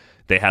him.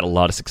 They had a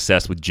lot of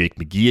success with Jake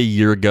McGee a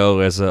year ago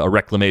as a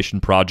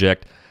reclamation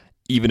project.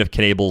 Even if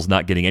Knebel's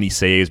not getting any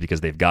saves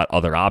because they've got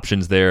other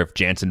options there, if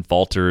Jansen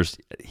falters,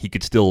 he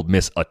could still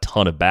miss a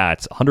ton of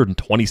bats.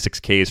 126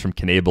 Ks from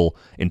Knebel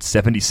in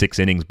 76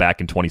 innings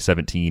back in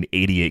 2017,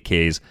 88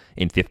 Ks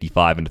in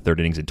 55 in the third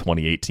innings in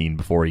 2018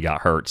 before he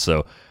got hurt.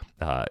 So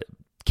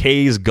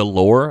Ks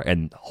galore,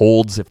 and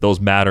holds, if those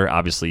matter.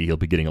 Obviously, he'll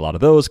be getting a lot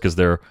of those because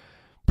they're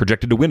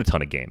projected to win a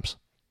ton of games.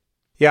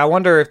 Yeah, I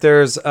wonder if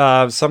there's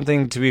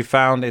something to be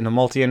found in the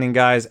multi-inning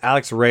guys.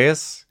 Alex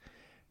Reyes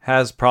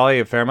has probably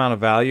a fair amount of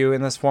value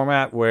in this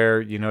format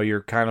where,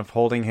 you're kind of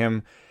holding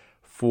him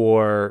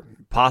for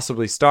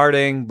possibly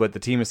starting, but the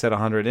team has set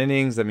 100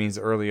 innings. That means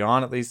early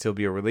on, at least, he'll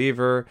be a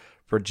reliever,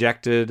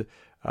 projected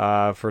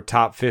for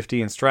top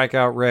 50 in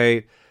strikeout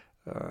rate,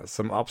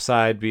 some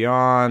upside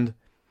beyond.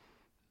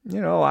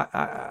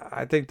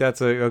 I think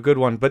that's a good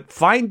one. But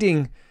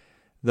finding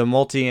the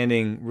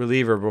multi-inning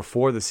reliever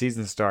before the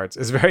season starts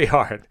is very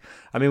hard.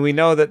 I mean, we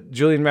know that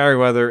Julian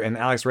Merriweather and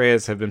Alex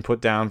Reyes have been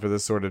put down for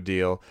this sort of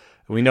deal.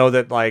 We know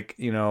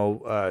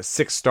that,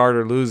 6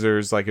 starter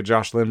losers, like a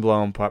Josh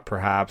Lindblom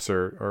perhaps,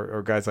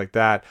 or guys like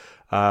that,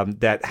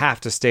 that have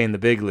to stay in the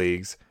big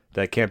leagues,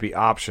 that can't be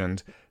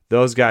optioned,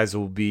 those guys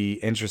will be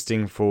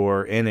interesting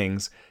for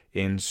innings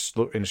in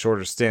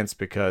shorter stints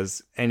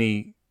because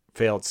any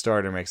failed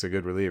starter makes a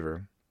good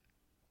reliever,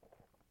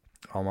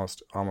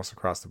 almost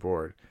across the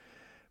board.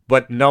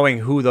 But knowing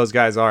who those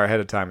guys are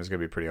ahead of time is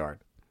going to be pretty hard.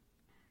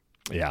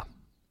 Yeah,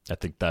 I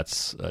think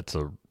that's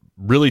a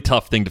really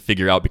tough thing to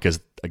figure out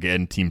because,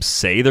 again, teams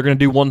say they're going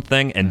to do one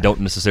thing and don't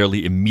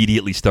necessarily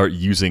immediately start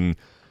using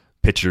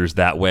pitchers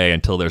that way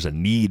until there's a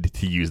need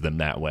to use them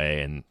that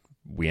way, and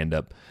we end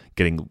up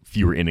getting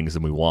fewer innings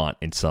than we want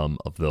in some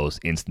of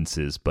those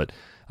instances. But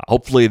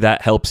hopefully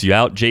that helps you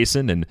out,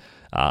 Jason, and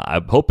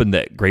I'm hoping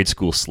that grade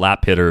school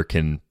slap hitter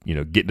can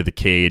get into the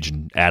cage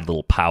and add a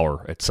little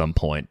power at some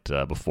point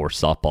before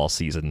softball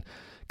season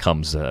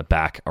comes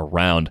back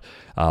around.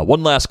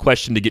 One last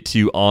question to get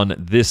to on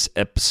this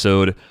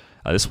episode.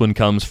 This one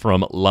comes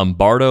from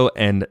Lombardo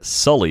and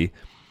Sully.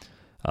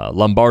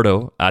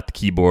 Lombardo at the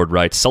keyboard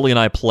writes, Sully and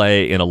I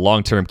play in a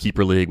long-term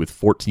keeper league with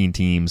 14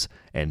 teams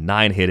and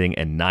 9 hitting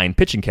and 9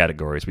 pitching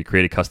categories. We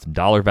created custom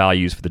dollar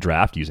values for the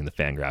draft using the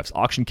Fangraphs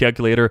auction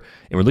calculator,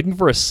 and we're looking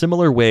for a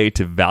similar way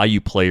to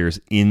value players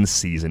in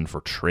season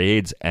for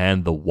trades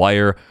and the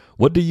wire.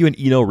 What do you and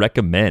Eno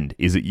recommend?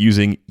 Is it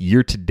using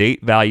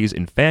year-to-date values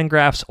in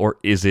Fangraphs, or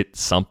is it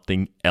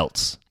something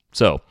else?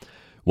 So,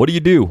 what do you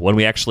do when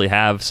we actually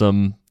have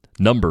some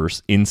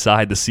numbers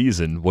inside the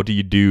season? What do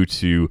you do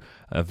to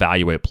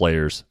evaluate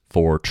players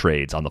for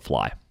trades on the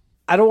fly?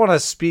 I don't want to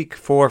speak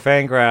for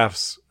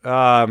Fangraphs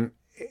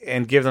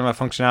and give them a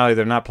functionality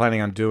they're not planning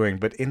on doing,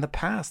 but in the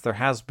past there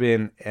has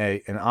been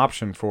an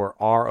option for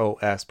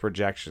ROS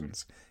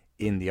projections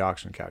in the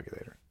auction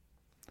calculator.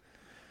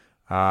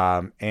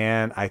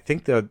 And I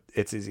think that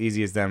it's as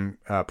easy as them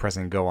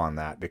pressing go on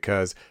that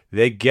because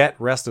they get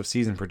rest of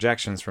season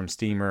projections from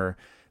Steamer,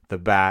 the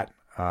Bat.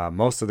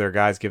 Most of their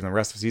guys give them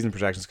rest of season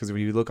projections because if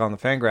you look on the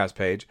Fangraphs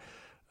page,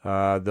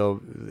 they'll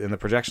in the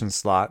projections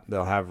slot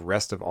they'll have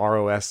rest of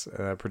ROS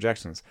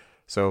projections.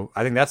 So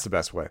I think that's the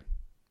best way,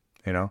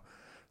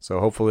 So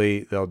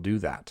hopefully they'll do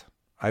that.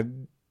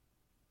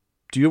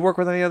 Do you work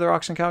with any other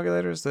auction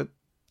calculators that?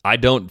 I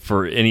don't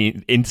for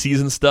any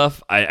in-season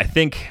stuff. I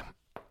think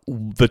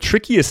the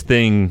trickiest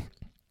thing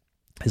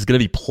is going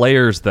to be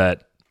players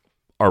that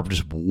are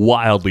just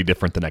wildly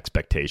different than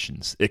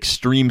expectations.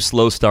 Extreme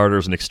slow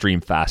starters and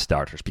extreme fast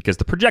starters, because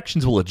the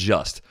projections will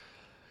adjust,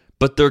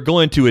 but they're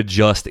going to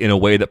adjust in a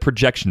way that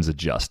projections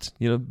adjust.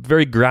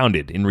 Very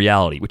grounded in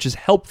reality, which is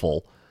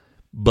helpful,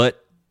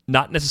 but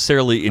not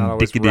necessarily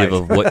indicative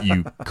of what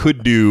you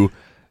could do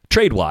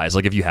trade-wise.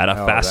 Like if you had a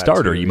fast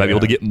starter, you might be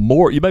able to get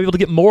more. You might be able to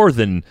get more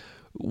than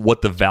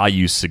what the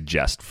values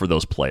suggest for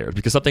those players,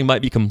 because something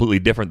might be completely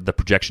different that the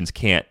projections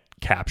can't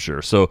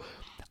capture. So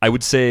I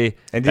would say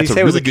that's a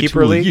really good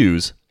tool to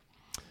use.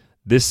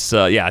 This,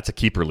 it's a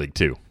keeper league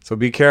too. So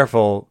be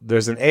careful.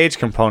 There's an age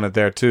component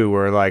there too,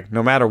 where like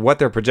no matter what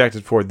they're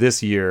projected for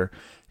this year,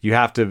 you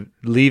have to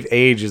leave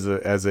age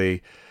as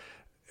a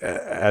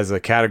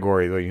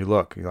category when you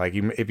look. Like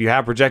if you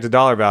have projected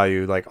dollar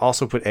value, like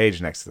also put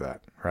age next to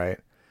that, right?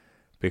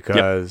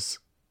 Because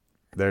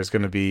there's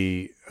going to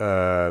be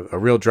a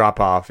real drop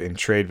off in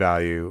trade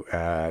value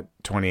at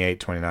 28,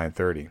 29,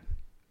 30.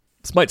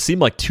 This might seem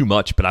like too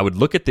much, but I would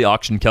look at the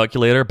auction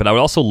calculator, but I would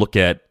also look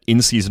at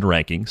in-season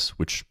rankings,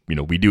 which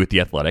we do at The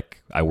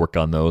Athletic. I work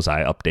on those.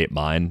 I update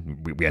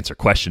mine. We answer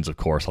questions, of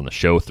course, on the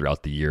show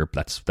throughout the year.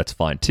 That's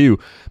fine too.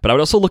 But I would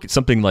also look at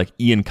something like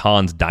Ian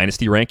Kahn's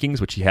Dynasty rankings,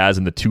 which he has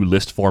in the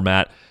 2-list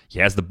format. He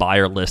has the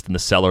buyer list and the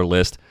seller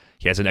list.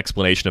 He has an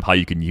explanation of how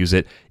you can use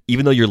it.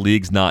 Even though your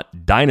league's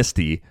not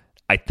Dynasty,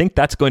 I think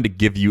that's going to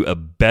give you a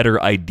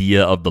better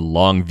idea of the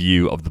long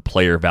view of the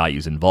player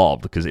values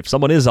involved. Because if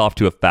someone is off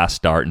to a fast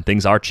start and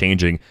things are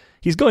changing,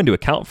 he's going to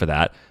account for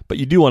that, but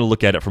you do want to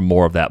look at it from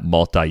more of that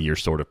multi-year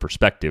sort of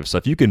perspective. So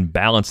if you can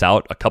balance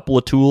out a couple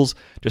of tools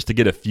just to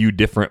get a few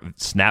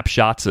different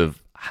snapshots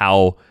of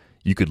how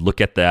you could look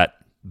at that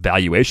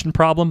valuation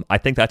problem, I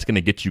think that's going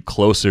to get you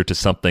closer to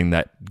something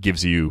that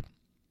gives you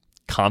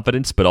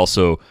confidence, but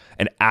also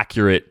an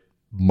accurate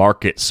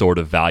market sort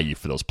of value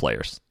for those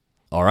players.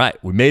 All right,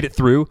 we made it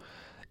through.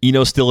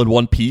 Eno's still in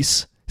one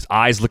piece. His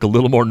eyes look a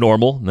little more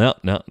normal. No,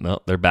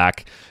 they're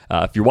back.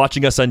 If you're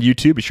watching us on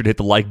YouTube, be sure to hit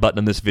the like button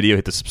on this video,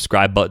 hit the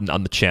subscribe button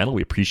on the channel.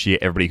 We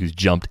appreciate everybody who's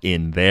jumped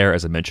in there.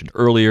 As I mentioned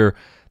earlier,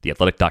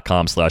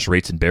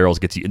 theathletic.com/ratesandbarrels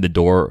gets you in the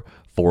door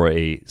for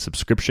a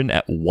subscription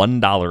at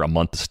 $1 a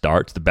month to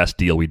start. It's the best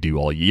deal we do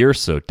all year,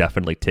 so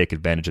definitely take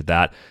advantage of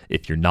that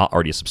if you're not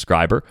already a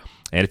subscriber.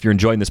 And if you're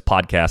enjoying this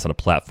podcast on a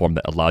platform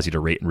that allows you to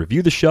rate and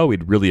review the show,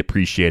 we'd really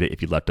appreciate it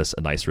if you left us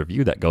a nice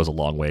review. That goes a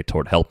long way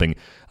toward helping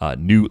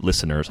new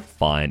listeners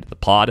find the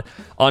pod.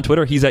 On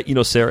Twitter, he's at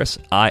Eno Saris.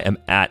 I am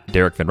at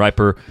Derek Van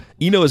Riper.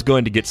 Eno is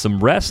going to get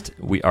some rest.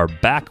 We are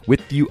back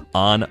with you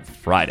on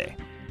Friday.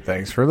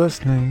 Thanks for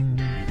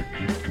listening.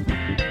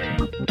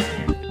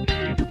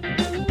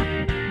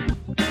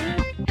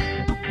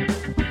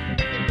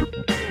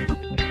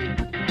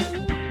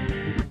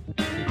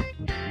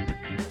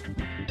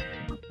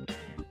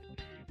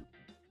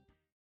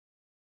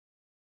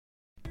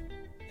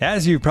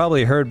 As you've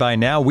probably heard by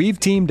now, we've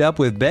teamed up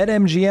with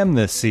BetMGM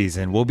this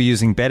season. We'll be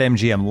using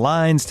BetMGM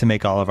lines to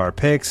make all of our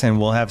picks, and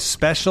we'll have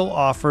special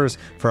offers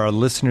for our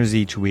listeners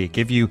each week.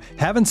 If you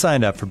haven't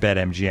signed up for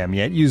BetMGM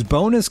yet, use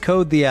bonus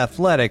code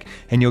THEATHLETIC,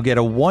 and you'll get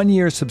a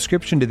 1-year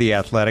subscription to The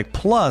Athletic,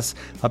 plus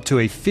up to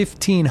a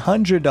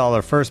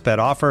 $1,500 first bet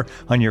offer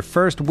on your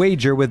first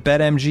wager with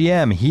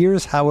BetMGM.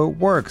 Here's how it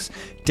works.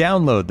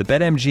 Download the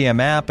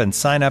BetMGM app and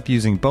sign up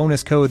using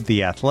bonus code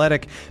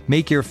THEATHLETIC.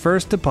 Make your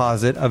first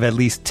deposit of at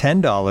least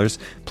 $10.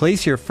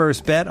 Place your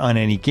first bet on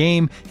any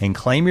game and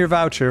claim your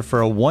voucher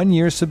for a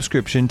 1-year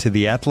subscription to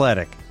The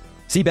Athletic.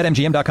 See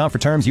BetMGM.com for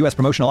terms. U.S.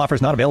 promotional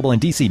offers not available in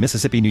D.C.,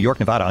 Mississippi, New York,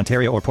 Nevada,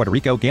 Ontario, or Puerto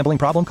Rico. Gambling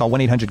problem? Call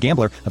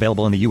 1-800-GAMBLER.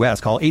 Available in the U.S.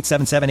 Call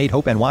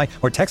 877-8-HOPE-NY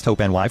or text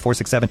HOPE-NY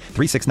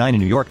 467-369 in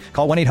New York.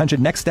 Call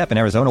 1-800-NEXT-STEP in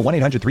Arizona.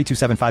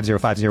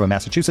 1-800-327-5050 in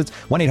Massachusetts.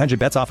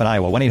 1-800-BETS-OFF in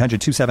Iowa.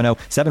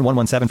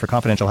 1-800-270-7117 for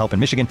confidential help in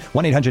Michigan.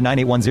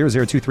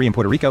 1-800-981-0023 in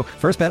Puerto Rico.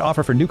 First bet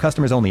offer for new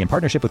customers only in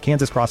partnership with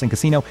Kansas Crossing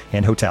Casino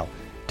and Hotel.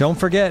 Don't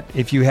forget,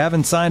 if you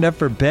haven't signed up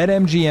for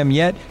BetMGM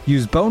yet,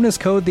 use bonus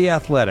code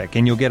THEATHLETIC,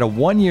 and you'll get a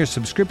 1-year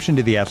subscription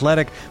to The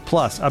Athletic,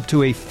 plus up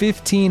to a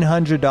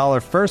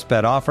 $1,500 first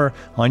bet offer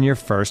on your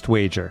first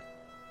wager.